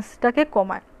রেজিস্ট্যান্সটাকে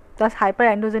কমায়, প্লাস হাইপার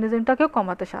অ্যান্ড্রোজেনিজমটাকেও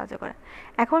কমাতে সাহায্য করে।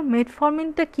 এখন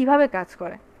মেটফর্মিনটা কিভাবে কাজ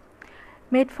করে?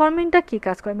 মেটফর্মিনটা কি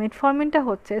কাজ করে? মেটফর্মিনটা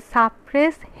হচ্ছে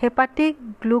suppress hepatic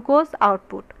glucose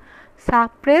output,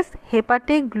 suppress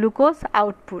hepatic glucose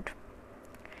output,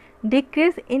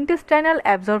 decrease intestinal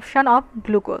absorption of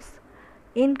glucose,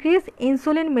 increase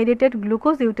insulin মেডিটেড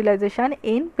glucose utilisation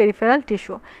in peripheral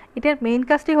tissue. এটার মেইন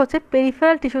কাজটি হচ্ছে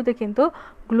পেরিফেরাল টিস্যুতে কিন্তু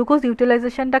গ্লুকোজ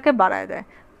ইউটিলাইজেশনটাকে বাড়ায় দেয়,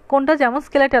 কোনটা যেমন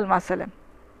skeletal মাসেলে।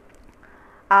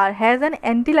 R has an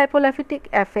অ্যান্টিলাইপোলাইটিক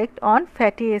effect on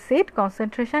fatty acid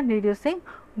concentration reducing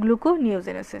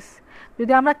gluconeogenesis.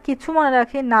 যদি আমরা কিছু মনে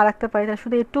রাখি না রাখতে পারি তাহলে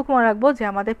শুধু এটুকু মনে রাখবো যে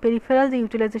আমাদের পেরিফেরাল যে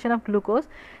ইউটিলাইজেশন অফ গ্লুকোজ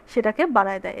সেটাকে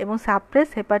বাড়ায় দেয় এবং সাপ্রেস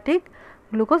হেপাটিক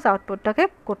গ্লুকোজ আউটপুটটাকে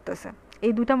করতেছে।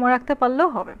 এই দুইটা মনে রাখতে পারলেও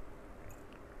হবে।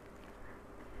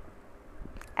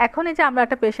 এখন এই যে আমরা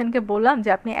একটা পেশেন্টকে বললাম যে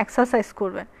আপনি এক্সারসাইজ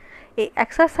করবেন, এই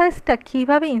এক্সারসাইজটা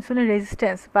কীভাবে ইনসুলিন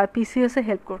রেজিস্ট্যান্স বা পিসিওএসে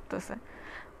হেল্প করতেছে,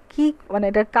 কি মানে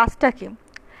এটার কাজটা কি?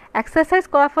 এক্সারসাইজ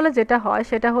করার ফলে যেটা হয়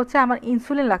সেটা হচ্ছে আমার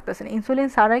ইনসুলিন লাগতেছে না, ইনসুলিন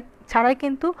ছাড়াই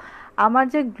কিন্তু আমার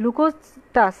যে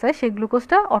গ্লুকোজটা আছে সেই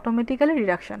গ্লুকোজটা অটোমেটিক্যালি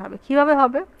রিডাকশন হবে। কীভাবে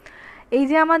হবে? এই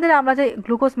যে আমরা যে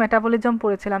গ্লুকোজ মেটাবলিজম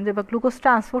পড়েছিলাম যে বা গ্লুকোজ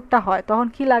ট্রান্সপোর্টটা হয় তখন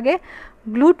কি লাগে,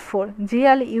 GLUT4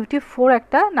 GLUT4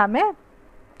 একটা নামে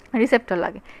রিসেপ্টর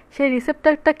লাগে। সেই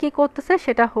রিসেপ্টরটা কি করতেছে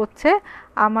সেটা হচ্ছে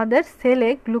আমাদের সেলে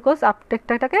গ্লুকোজ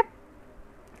আপটেকটাকে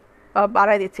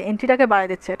বাড়ায় দিচ্ছে, এন্ট্রিটাকে বাড়ায়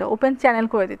দিচ্ছে, এটা ওপেন চ্যানেল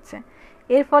করে দিচ্ছে।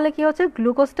 এর ফলে কি হচ্ছে,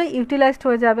 গ্লুকোজটা ইউটিলাইজড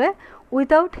হয়ে যাবে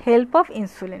উইথাউট হেল্প অফ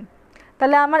ইনসুলিন।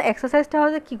 তাহলে আমার এক্সারসাইজটা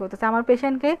হচ্ছে কী করতেছে, আমার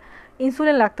পেশেন্টকে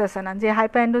ইনসুলিন লাগতেছে না, যে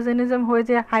হাইপার অ্যান্ড্রোজেনিজম হয়ে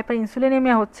যে হাইপার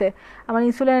ইনসুলিনেমিয়া হচ্ছে, আমার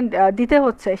ইনসুলিন দিতে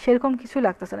হচ্ছে সেরকম কিছু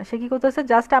লাগতেছে না। সে কী করতেছে,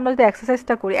 জাস্ট আমরা যদি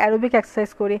এক্সারসাইজটা করি, অ্যারোবিক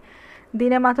এক্সারসাইজ করি,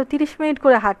 দিনে মাত্র 30 মিনিট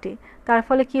করে হাঁটি, তার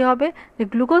ফলে কি হবে যে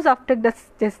গ্লুকোজ আপটেকটা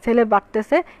যে সেলে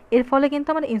বাড়তেছে, এর ফলে কিন্তু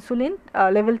আমার ইনসুলিন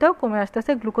লেভেলটাও কমে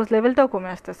আসতেছে, গ্লুকোজ লেভেলটাও কমে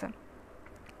আসতেছে।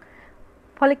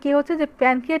 ফলে কী হচ্ছে যে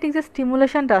প্যানক্রিয়াটিক যে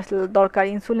স্টিমুলেশনটা আসলে দরকার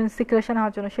ইনসুলিন সিক্রেশন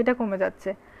হওয়ার জন্য সেটা কমে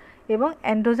যাচ্ছে এবং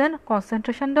অ্যান্ড্রোজেন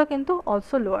কনসেন্ট্রেশনটাও কিন্তু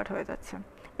অলসো লোয়ার হয়ে যাচ্ছে।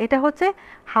 এটা হচ্ছে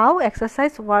how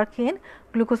exercise work in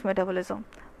glucose metabolism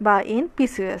বা ইন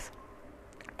পিসিওএস।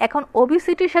 এখন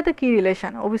ওবিসিটির সাথে কী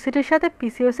রিলেশন, ওবিসিটির সাথে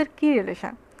পিসিওএসের কী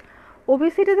রিলেশন?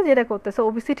 ওবিসিটিতে যেটা করতেছে,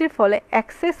 ওবিসিটির ফলে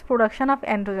এক্সেস প্রোডাকশন অফ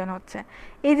অ্যান্ড্রোজেন হচ্ছে,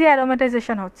 এই যে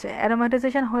অ্যারোমেটাইজেশন হচ্ছে,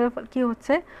 অ্যারোমেটাইজেশন হয়ে কী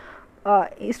হচ্ছে,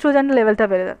 ইস্ট্রোজেন লেভেলটা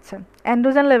বেড়ে যাচ্ছে,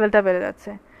 অ্যান্ড্রোজেন লেভেলটা বেড়ে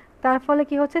যাচ্ছে, তার ফলে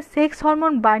কি হচ্ছে সেক্স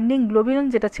হরমোন বাইন্ডিং গ্লোবিউলিন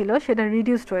যেটা ছিল সেটা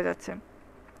রিডিউসড হয়ে যাচ্ছে,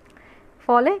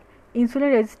 ফলে ইনসুলিন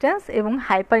রেজিস্ট্যান্স এবং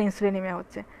হাইপার ইনসুলিনিমিয়া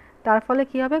হচ্ছে। তার ফলে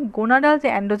কি হবে, গোনাডাল যে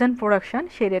অ্যান্ড্রোজেন প্রোডাকশন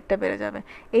সেই রেটটা বেড়ে যাবে।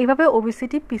 এইভাবে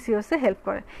ওবিসিটি পিসিওএসে হেল্প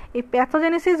করে। এই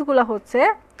প্যাথোজেনেসিসগুলো হচ্ছে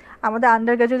আমাদের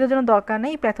আন্ডার গ্র্যাজুয়েটের জন্য দরকার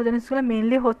নেই, এই প্যাথোজেনেসিসগুলো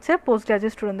মেইনলি হচ্ছে পোস্ট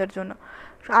গ্র্যাজুয়েট স্টুডেন্টদের জন্য।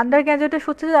 আন্ডার গ্র্যাজুয়েটের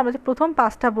হচ্ছে যে আমরা যে প্রথম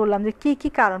পাঁচটা বললাম যে কী কী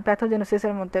কারণ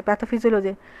প্যাথোজেনেসিসের মধ্যে,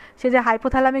 প্যাথোফিজিওলজি, সে যে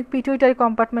hypothalamic pituitary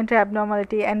কম্পার্টমেন্টের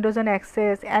abnormality, androgen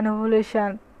access, anovulation,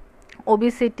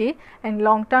 obesity and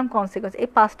long term consequence, এই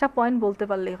পাঁচটা পয়েন্ট বলতে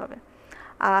পারলেই হবে।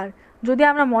 আর যদি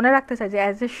আমরা মনে রাখতে চাই যে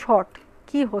অ্যাজ এ শর্ট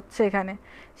কী হচ্ছে এখানে,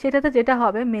 সেটাতে যেটা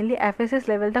হবে মেনলি এফএসএস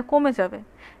লেভেলটা কমে যাবে,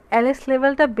 এলএস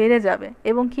লেভেলটা বেড়ে যাবে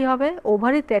এবং কি হবে,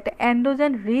 ওভারিতে একটা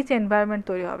অ্যান্ড্রোজেন রিচ এনভায়রনমেন্ট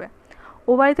তৈরি হবে।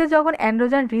 ওভারিতে যখন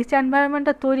অ্যান্ড্রোজেন রিচ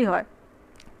এনভায়রনমেন্টটা তৈরি হয়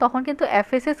তখন কিন্তু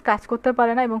এফএসএস কাজ করতে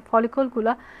পারে না এবং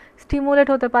ফলিকলগুলো স্টিমুলেট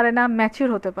হতে পারে না, ম্যাচিউর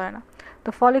হতে পারে না। তো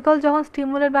ফলিকল যখন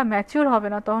স্টিমুলেট বা ম্যাচিউর হবে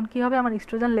না তখন কী হবে, আমার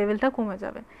ইস্ট্রোজেন লেভেলটা কমে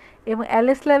যাবে এবং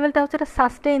এলএস লেভেলটা হচ্ছে এটা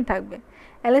সাস্টেইন থাকবে।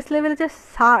 এলএস লেভেলের যে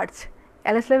সার্চ,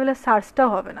 এলএস লেভেলের সার্চটাও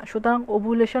হবে না, সুতরাং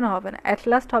ওভুলেশনও হবে না, অ্যাট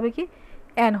লাস্ট হবে কি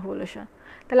অ্যানওভুলেশন।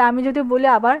 তাহলে আমি যদি বলি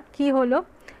আবার কি হলো,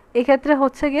 এক্ষেত্রে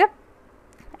হচ্ছে গিয়ে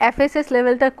এফএসএস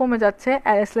লেভেলটা কমে যাচ্ছে,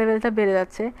 এলএস লেভেলটা বেড়ে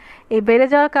যাচ্ছে। এই বেড়ে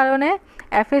যাওয়ার কারণে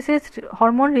এফএসএস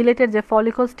হরমোন রিলেটেড যে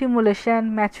ফলিকল স্টিমুলেশন,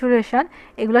 ম্যাচুরেশন,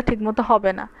 এগুলো ঠিকমতো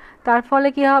হবে না। তার ফলে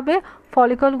কি হবে,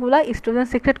 ফলিকলগুলো ইস্ট্রোজেন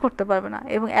সিক্রেট করতে পারবে না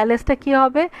এবং এলএসটা কী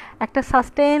হবে, একটা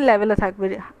সাস্টেইন লেভেলে থাকবে,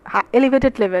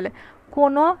 এলিভেটেড লেভেলে,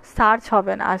 কোনো সার্চ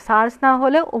হবে না। আর সার্চ না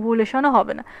হলে ওভুলেশনও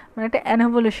হবে না, মানে একটা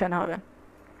অ্যানোভুলেশন হবে।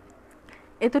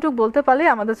 এতটুকু বলতে পারলেই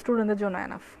আমাদের স্টুডেন্টদের জন্য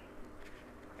এনাফ।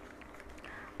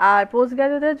 আর পোস্ট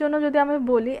গ্র্যাজুয়েটের জন্য যদি আমি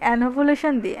বলি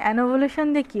অ্যানোভুলেশন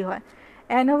দিয়ে কী হয়,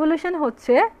 অ্যানোভুলেশন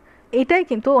হচ্ছে এটাই,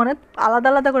 কিন্তু অনেক আলাদা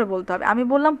আলাদা করে বলতে হবে, আমি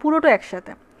বললাম পুরোটা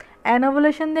একসাথে।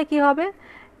 অ্যানোভুলেশন দিয়ে কী হবে,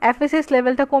 এফএসএস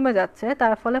লেভেলটা কমে যাচ্ছে,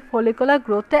 তার ফলে ফলিকুলার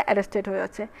গ্রোথটা অ্যারেস্টেড হয়ে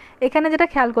যাচ্ছে। এখানে যেটা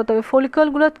খেয়াল করতে হবে,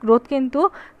 ফলিকুলগুলোর গ্রোথ কিন্তু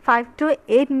 5 to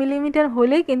 8 মিলিমিটার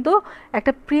হলেই কিন্তু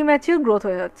একটা প্রিম্যাচিউর গ্রোথ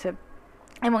হয়ে যাচ্ছে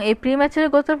এবং এই প্রিম্যাচিউর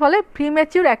গ্রোথের ফলে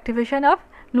প্রিম্যাচিউর অ্যাক্টিভেশন অফ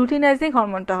লুটিনাইজিং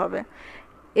হরমোনটা হবে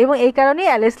এবং এই কারণেই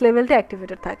এলএস লেভেলটা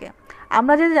অ্যাক্টিভেটেড থাকে।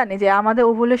 আমরা যদি জানি যে আমাদের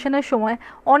ওভুলেশনের সময়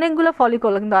অনেকগুলো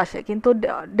ফলিকল কিন্তু আসে, কিন্তু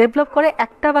ডেভেলপ করে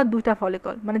একটা বা দুইটা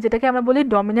ফলিকল, মানে যেটাকে আমরা বলি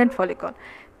ডমিন্যান্ট ফলিকল।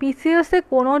 পিসিওএসে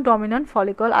কোনো ডমিন্যান্ট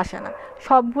ফলিকল আসে না,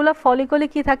 সবগুলো ফলিকলে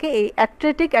কি থাকে, এই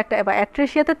অ্যাট্রেটিক বা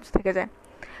অ্যাট্রেশিয়াতে থেকে যায়।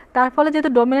 তার ফলে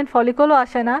যেহেতু ডমিনেন্ট ফলিকলও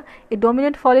আসে না, এই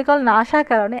ডমিনেন্ট ফলিকল না আসার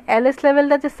কারণে এলএস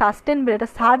লেভেলটা যে সাস্টেনবে, এটা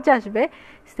সার্জ আসবে,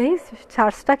 সেই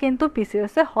সার্জটা কিন্তু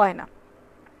পিসিওএসে হয় না।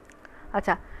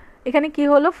 আচ্ছা, এখানে কি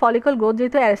হলো, ফলিকল গ্রোথ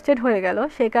যেহেতু অ্যারেস্টেড হয়ে গেল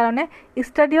সেই কারণে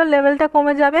ইস্ট্রাডিওল লেভেলটা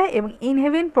কমে যাবে এবং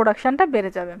ইনহিবিন প্রোডাকশনটা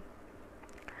বেড়ে যাবে।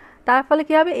 তার ফলে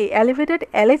কী হবে, এই এলিভেটেড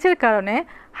এলএইচের কারণে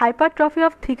হাইপারট্রফি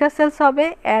অফ থিকার সেলস হবে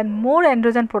অ্যান্ড মোর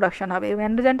অ্যান্ড্রোজেন প্রোডাকশন হবে, এবং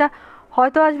অ্যান্ড্রোজেনটা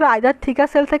হয়তো আসবে আইদার থিকার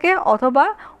সেল থেকে অথবা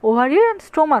ওভারি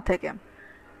স্ট্রোমা থেকে,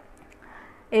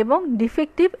 এবং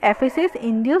ডিফেক্টিভ এফএসএস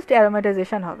ইনডিউসড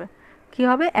অ্যারোমেটাইজেশন হবে, কি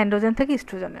হবে, অ্যান্ড্রোজেন থেকে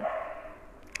ইস্ট্রোজেনের,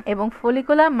 এবং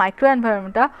ফলিকুলার মাইক্রো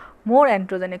এনভায়রনমেন্টটা মোর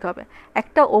অ্যান্ড্রোজেনিক হবে।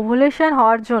 একটা ওভুলেশন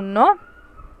হওয়ার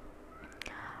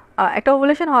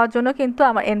জন্য কিন্তু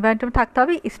আমার এনভায়রনমেন্ট থাকতে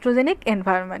হবে ইস্ট্রোজেনিক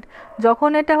এনভায়রনমেন্ট। যখন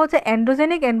এটা হচ্ছে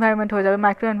অ্যান্ড্রোজেনিক এনভায়রনমেন্ট হয়ে যাবে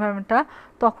মাইক্রো এনভায়রনমেন্টটা,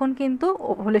 তখন কিন্তু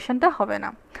ওভুলেশনটা হবে না।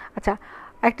 আচ্ছা,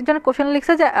 একটা জন কোশ্চেন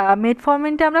লিখছে যে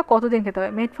মেটফর্মিনটা আমরা কতদিন খেতে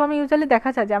হবে। মেটফর্মিন ইউজুয়ালি দেখা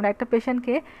যায় যে আমরা একটা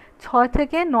পেশেন্টকে 6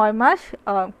 থেকে 9 মাস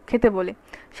খেতে বলি,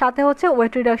 সাথে হচ্ছে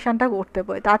ওয়েট রিডাকশনটা করতে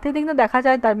বলি। তাতে কিন্তু দেখা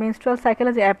যায় তার মেনস্ট্রুয়াল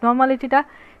সাইকেলের যে অ্যাবনর্মালিটিটা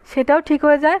সেটাও ঠিক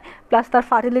হয়ে যায়, প্লাস তার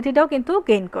ফার্টিলিটিটাও কিন্তু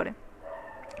গেইন করে।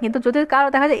 কিন্তু যদি কারো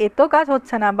দেখা যায় এত কাজ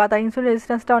হচ্ছে না বা তার ইনসুলিন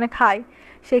রেজিস্ট্যান্সটা অনেক হাই,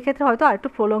 সেই ক্ষেত্রে হয়তো আরেকটু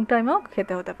প্রলং টাইমেও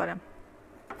খেতে হতে পারে।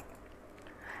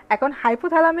 এখন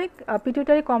hypothalamic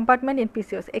pituitary compartment in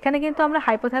PCOS, এখানে কিন্তু আমরা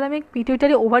হাইপোথ্যালামিক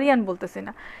পিটুইটারি ওভারিয়ান বলতেছি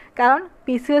না, কারণ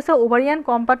পিসিওএসে ওভারিয়ান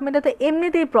কম্পার্টমেন্টে তো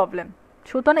এমনিতেই প্রবলেম,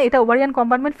 সুতরাং এটা ওভারিয়ান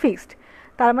কম্পার্টমেন্ট ফিক্সড।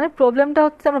 তার মানে প্রবলেমটা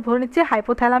হচ্ছে আমরা ধরে নিচ্ছি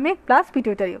হাইপোথ্যালামিক প্লাস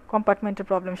পিটুইটারি কম্পার্টমেন্টের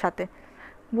প্রবলেম সাথে।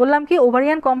 বললাম কি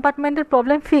ওভারিয়ান কম্পার্টমেন্টের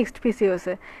প্রবলেম ফিক্সড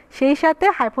পিসিওএসে, সেই সাথে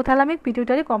হাইপোথ্যালামিক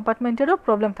পিটুইটারি কম্পার্টমেন্টেরও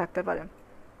প্রবলেম থাকতে পারে।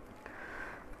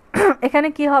 এখানে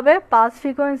কি হবে, pulse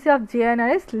frequency of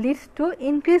জিআরএনএস leads to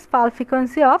increase Pal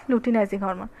frequency of luteinising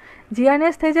hormone.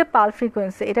 জিআরএনএস থেকে যে পাল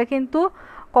ফ্রিকোয়েন্সি এটা কিন্তু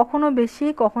কখনো বেশি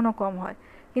কখনো কম হয়,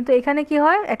 কিন্তু এখানে কি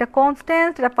হয়, একটা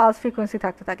কনস্ট্যান্ট একটা পালস ফ্রিকোয়েন্সি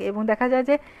থাকতে থাকে, এবং দেখা যায়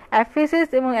যে এফএসএস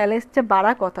এবং এলএস যে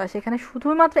বাড়ার কথা সেখানে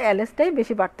শুধুমাত্র এলএসটাই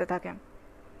বেশি বাড়তে থাকে,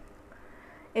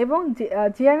 এবং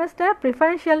জিআরএনএসটা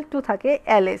প্রিফারেন্সিয়াল টু থাকে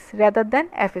এলএস রেদার দ্যান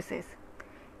এফএসএস।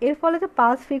 এর ফলে যে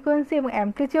পালস ফ্রিকোয়েন্সি এবং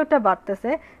অ্যামপ্লিটিউডটা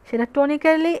বাড়তেছে সেটা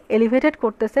টনিক্যালি এলিভেটেড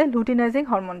করতেছে লুটিনাইজিং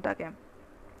হরমোনটাকে,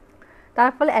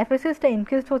 তার ফলে এফএসএসটা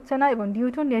ইনক্রিজ হচ্ছে না, এবং ডিউ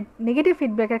টু নেগেটিভ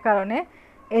ফিডব্যাকের কারণে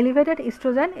এলিভেটেড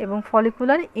ইস্ট্রোজেন এবং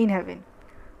ফলিকুলার ইনহিবিন,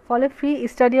 ফলে ফ্রি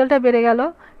ইস্ট্রাডিয়ালটা বেড়ে গেল,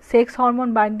 সেক্স হরমোন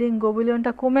বাইন্ডিং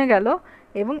গ্লোবুলিনটা কমে গেল,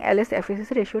 এবং এলএস এফএসএস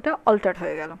রেশিওটা অল্টার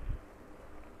হয়ে গেল।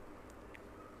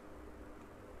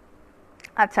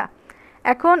 আচ্ছা,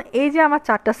 এখন এই যে আমার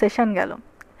 4টা সেশন গেল,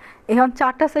 এখন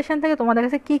 4টা সেশন থেকে তোমাদের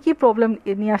কাছে কী কী প্রবলেম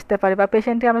নিয়ে আসতে পারে বা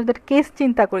পেশেন্টে আমরা যদি কেস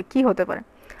চিন্তা করি কী হতে পারে।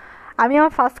 আমি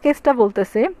আমার ফার্স্ট কেসটা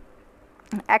বলতেছি।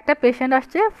 একটা পেশেন্ট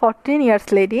আসছে, 14 years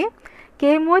lady,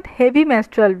 came with heavy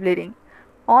menstrual bleeding,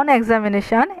 on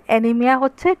examination anaemia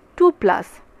হচ্ছে 2+।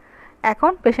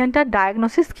 এখন পেশেন্টটার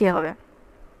ডায়াগনোসিস কী হবে।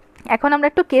 এখন আমরা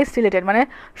একটু কেস রিলেটেড মানে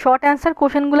শর্ট অ্যান্সার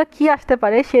কোশ্চেনগুলো কী আসতে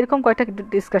পারে সেরকম কয়েকটা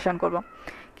ডিসকাশন করব।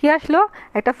 কি আসলো,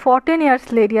 একটা 14 ইয়ার্স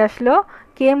লেডি আসলো,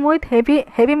 came with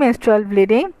heavy menstrual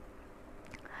bleeding,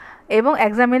 এবং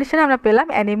এক্সামিনেশনে আমরা পেলাম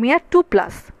অ্যানিমিয়া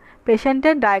 2+।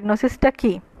 পেশেন্টের ডায়াগনোসিসটা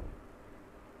কি।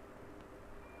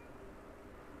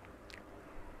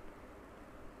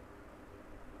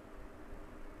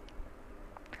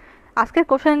 আজকের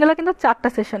কোশ্চেনগুলো কিন্তু 4টা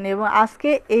সেশন, এবং আজকে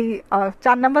এই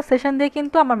 4 নম্বর সেশন দিয়ে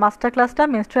কিন্তু আমার মাস্টার ক্লাসটা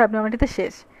মেনস্ট্রুয়াল অ্যাবনর্মালিটিতে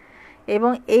শেষ,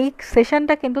 এবং এই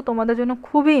সেশনটা কিন্তু তোমাদের জন্য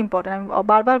খুবই ইম্পর্টেন্ট। আমি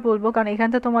বারবার বলবো, কারণ এখান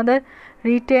থেকে তোমাদের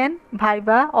রিটেন,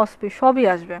 ভাইবা, অসপি সবই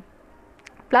আসবে,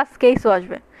 প্লাস কেসও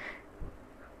আসবে।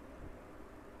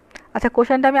 আচ্ছা,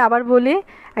 কোশ্চেনটা আমি আবার বলি।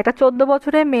 একটা 14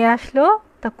 বছরের মেয়ে আসলো,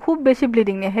 তা খুব বেশি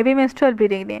ব্লিডিং নিয়ে, হেভি মেনস্ট্রুয়াল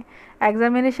ব্লিডিং নিয়ে,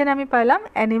 এক্সামিনেশনে আমি পাইলাম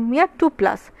অ্যানিমিয়া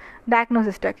 2+।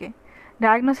 ডায়াগনোসিসটা কি,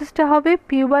 ডায়াগনোসিসটা হবে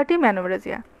পিউবার্টি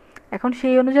ম্যানোরেজিয়া। এখন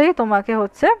সেই অনুযায়ী তোমাকে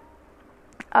হচ্ছে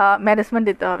ম্যানেজমেন্ট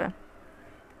দিতে হবে।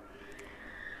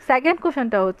 সেকেন্ড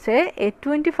কোশ্চেনটা হচ্ছে, এ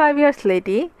 25 ইয়ার্স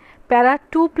লেডি, প্যারা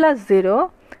 2+0,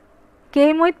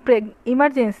 came with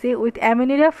emergency with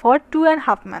অ্যামিনিরিয়া for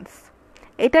 2.5 months।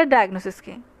 এটার ডায়াগনোসিস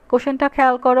কি, কোশ্চেনটা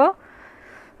খেয়াল করো।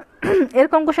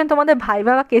 এরকম কোশ্চেন তোমাদের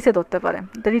ভাইভা বা কেসে ধরতে পারে,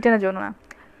 এটা রিটেনের জন্য না।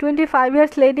 25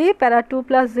 ইয়ার্স লেডি, প্যারা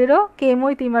 2+0, came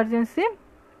with emergency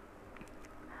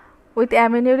with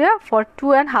অ্যামিনিরিয়া for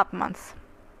 2.5 months,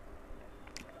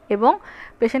 এবং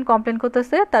পেশেন্ট কমপ্লেন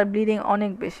করতেছে তার ব্লিডিং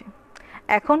অনেক বেশি।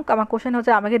 এখন আমার কোশ্চেন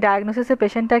হচ্ছে, আমাকে ডায়াগনোসিসে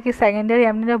পেশেন্টটা কি সেকেন্ডারি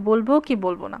অ্যামনিরিয়া বলবো কি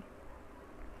বলবো না।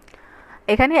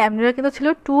 এখানে অ্যামনিরিয়া কিন্তু ছিল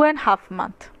 2.5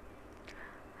 months।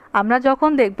 আমরা যখন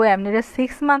দেখবো অ্যামনিরিয়া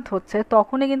 6 months হচ্ছে,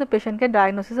 তখনই কিন্তু পেশেন্টকে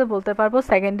ডায়াগনোসিসে বলতে পারবো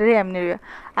সেকেন্ডারি অ্যামনিরিয়া,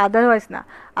 আদারওয়াইজ না।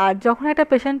 আর যখন একটা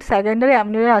পেশেন্ট সেকেন্ডারি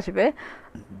অ্যামনিরিয়া আসবে,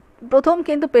 প্রথম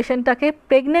কিন্তু পেশেন্টটাকে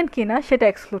প্রেগনেন্ট কিনা সেটা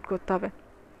এক্সক্লুড করতে হবে,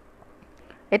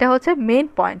 এটা হচ্ছে মেইন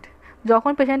পয়েন্ট।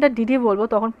 যখন পেশেন্টটা ডিডি বলবো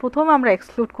তখন প্রথম আমরা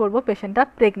এক্সক্লুড করবো পেশেন্টটা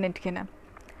প্রেগনেন্ট কিনা।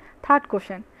 থার্ড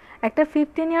কোশ্চেন, একটা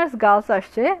 15 ইয়ার্স গার্লস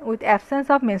আসছে উইথ অ্যাবসেন্স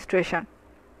অফ মেনস্ট্রুয়েশন,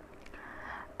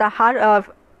 তা হার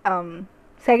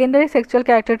secondary sexual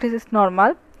characteristics is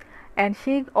normal, and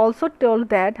she also told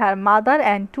that her mother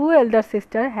and 2 elder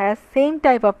sister has same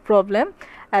type of problem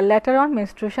and later on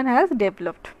menstruation has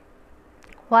developed.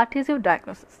 What is your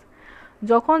diagnosis?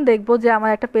 যখন দেখবো যে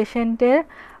আমার একটা পেশেন্টের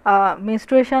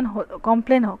menstruation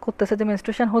complain করতেছে যে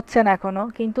menstruation হচ্ছে না এখনও,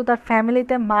 কিন্তু তার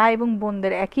ফ্যামিলিতে মা এবং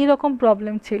বোনদের একই রকম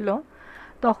প্রবলেম ছিল,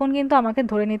 তখন কিন্তু আমাকে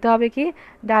ধরে নিতে হবে কি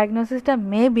ডায়াগনোসিসটা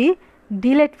মে বি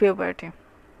ডিলেড পিউবার্টি।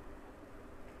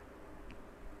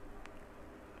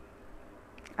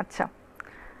 আচ্ছা,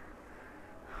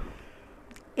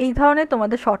 এই ধরনের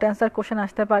তোমাদের শর্ট অ্যান্সার কোশ্চেন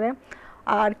আসতে পারে।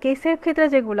 আর কেসের ক্ষেত্রে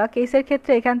কেসের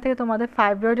ক্ষেত্রে এখান থেকে তোমাদের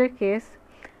ফাইব্রয়েডের কেস,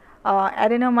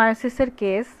 অ্যাডেনোমায়োসিসের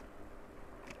কেস,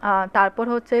 তারপর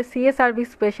হচ্ছে CA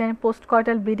cervix patient post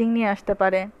কয়টাল bleeding নিয়ে আসতে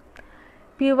পারে।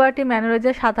 পিউবার্টি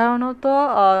ম্যানোরেজে সাধারণত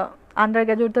আন্ডার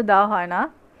গ্র্যাজুয়েটদের দেওয়া হয় না,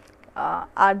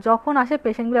 আর যখন আসে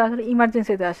পেশেন্টগুলো আসলে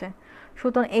ইমার্জেন্সিতে আসে,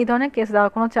 সুতরাং এই ধরনের কেস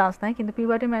দেওয়ার কোনো চান্স নাই। কিন্তু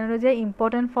পিউবার্টি ম্যানোরেজে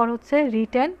ইম্পর্টেন্ট ফর হচ্ছে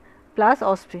রিটেন প্লাস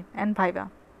অস্প্রিন অ্যান্ড ভাইভা।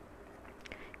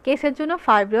 কেসের জন্য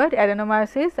ফাইব্রয়েড,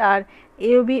 অ্যাডেনোমায়োসিস আর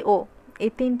এওবিও এই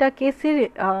 3টা কেসই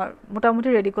মোটামুটি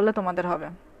রেডি করলে তোমাদের হবে।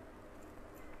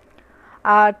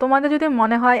 আর তোমাদের যদি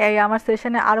মনে হয় এই আমার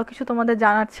সেশনে আরও কিছু তোমাদের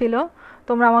জানার ছিল,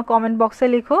 তোমরা আমার কমেন্ট বক্সে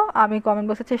লিখো, আমি কমেন্ট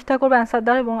বক্সে চেষ্টা করবো অ্যান্সার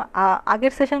দেওয়ার। এবং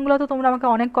আগের সেশনগুলো তো তোমরা আমাকে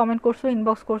অনেক কমেন্ট করছো,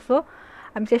 ইনবক্স করছো,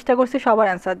 আমি চেষ্টা করছি সবার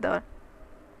অ্যান্সার দেওয়ার।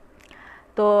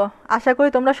 তো আশা করি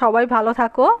তোমরা সবাই ভালো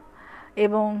থাকো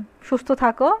এবং সুস্থ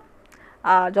থাকো,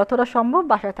 আর যতটা সম্ভব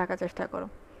বাসায় থাকার চেষ্টা করো।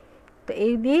 তো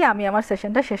এই দিয়েই আমি আমার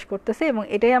সেশনটা শেষ করতেছি, এবং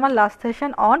এটাই আমার last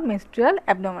session on menstrual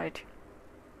abnormality.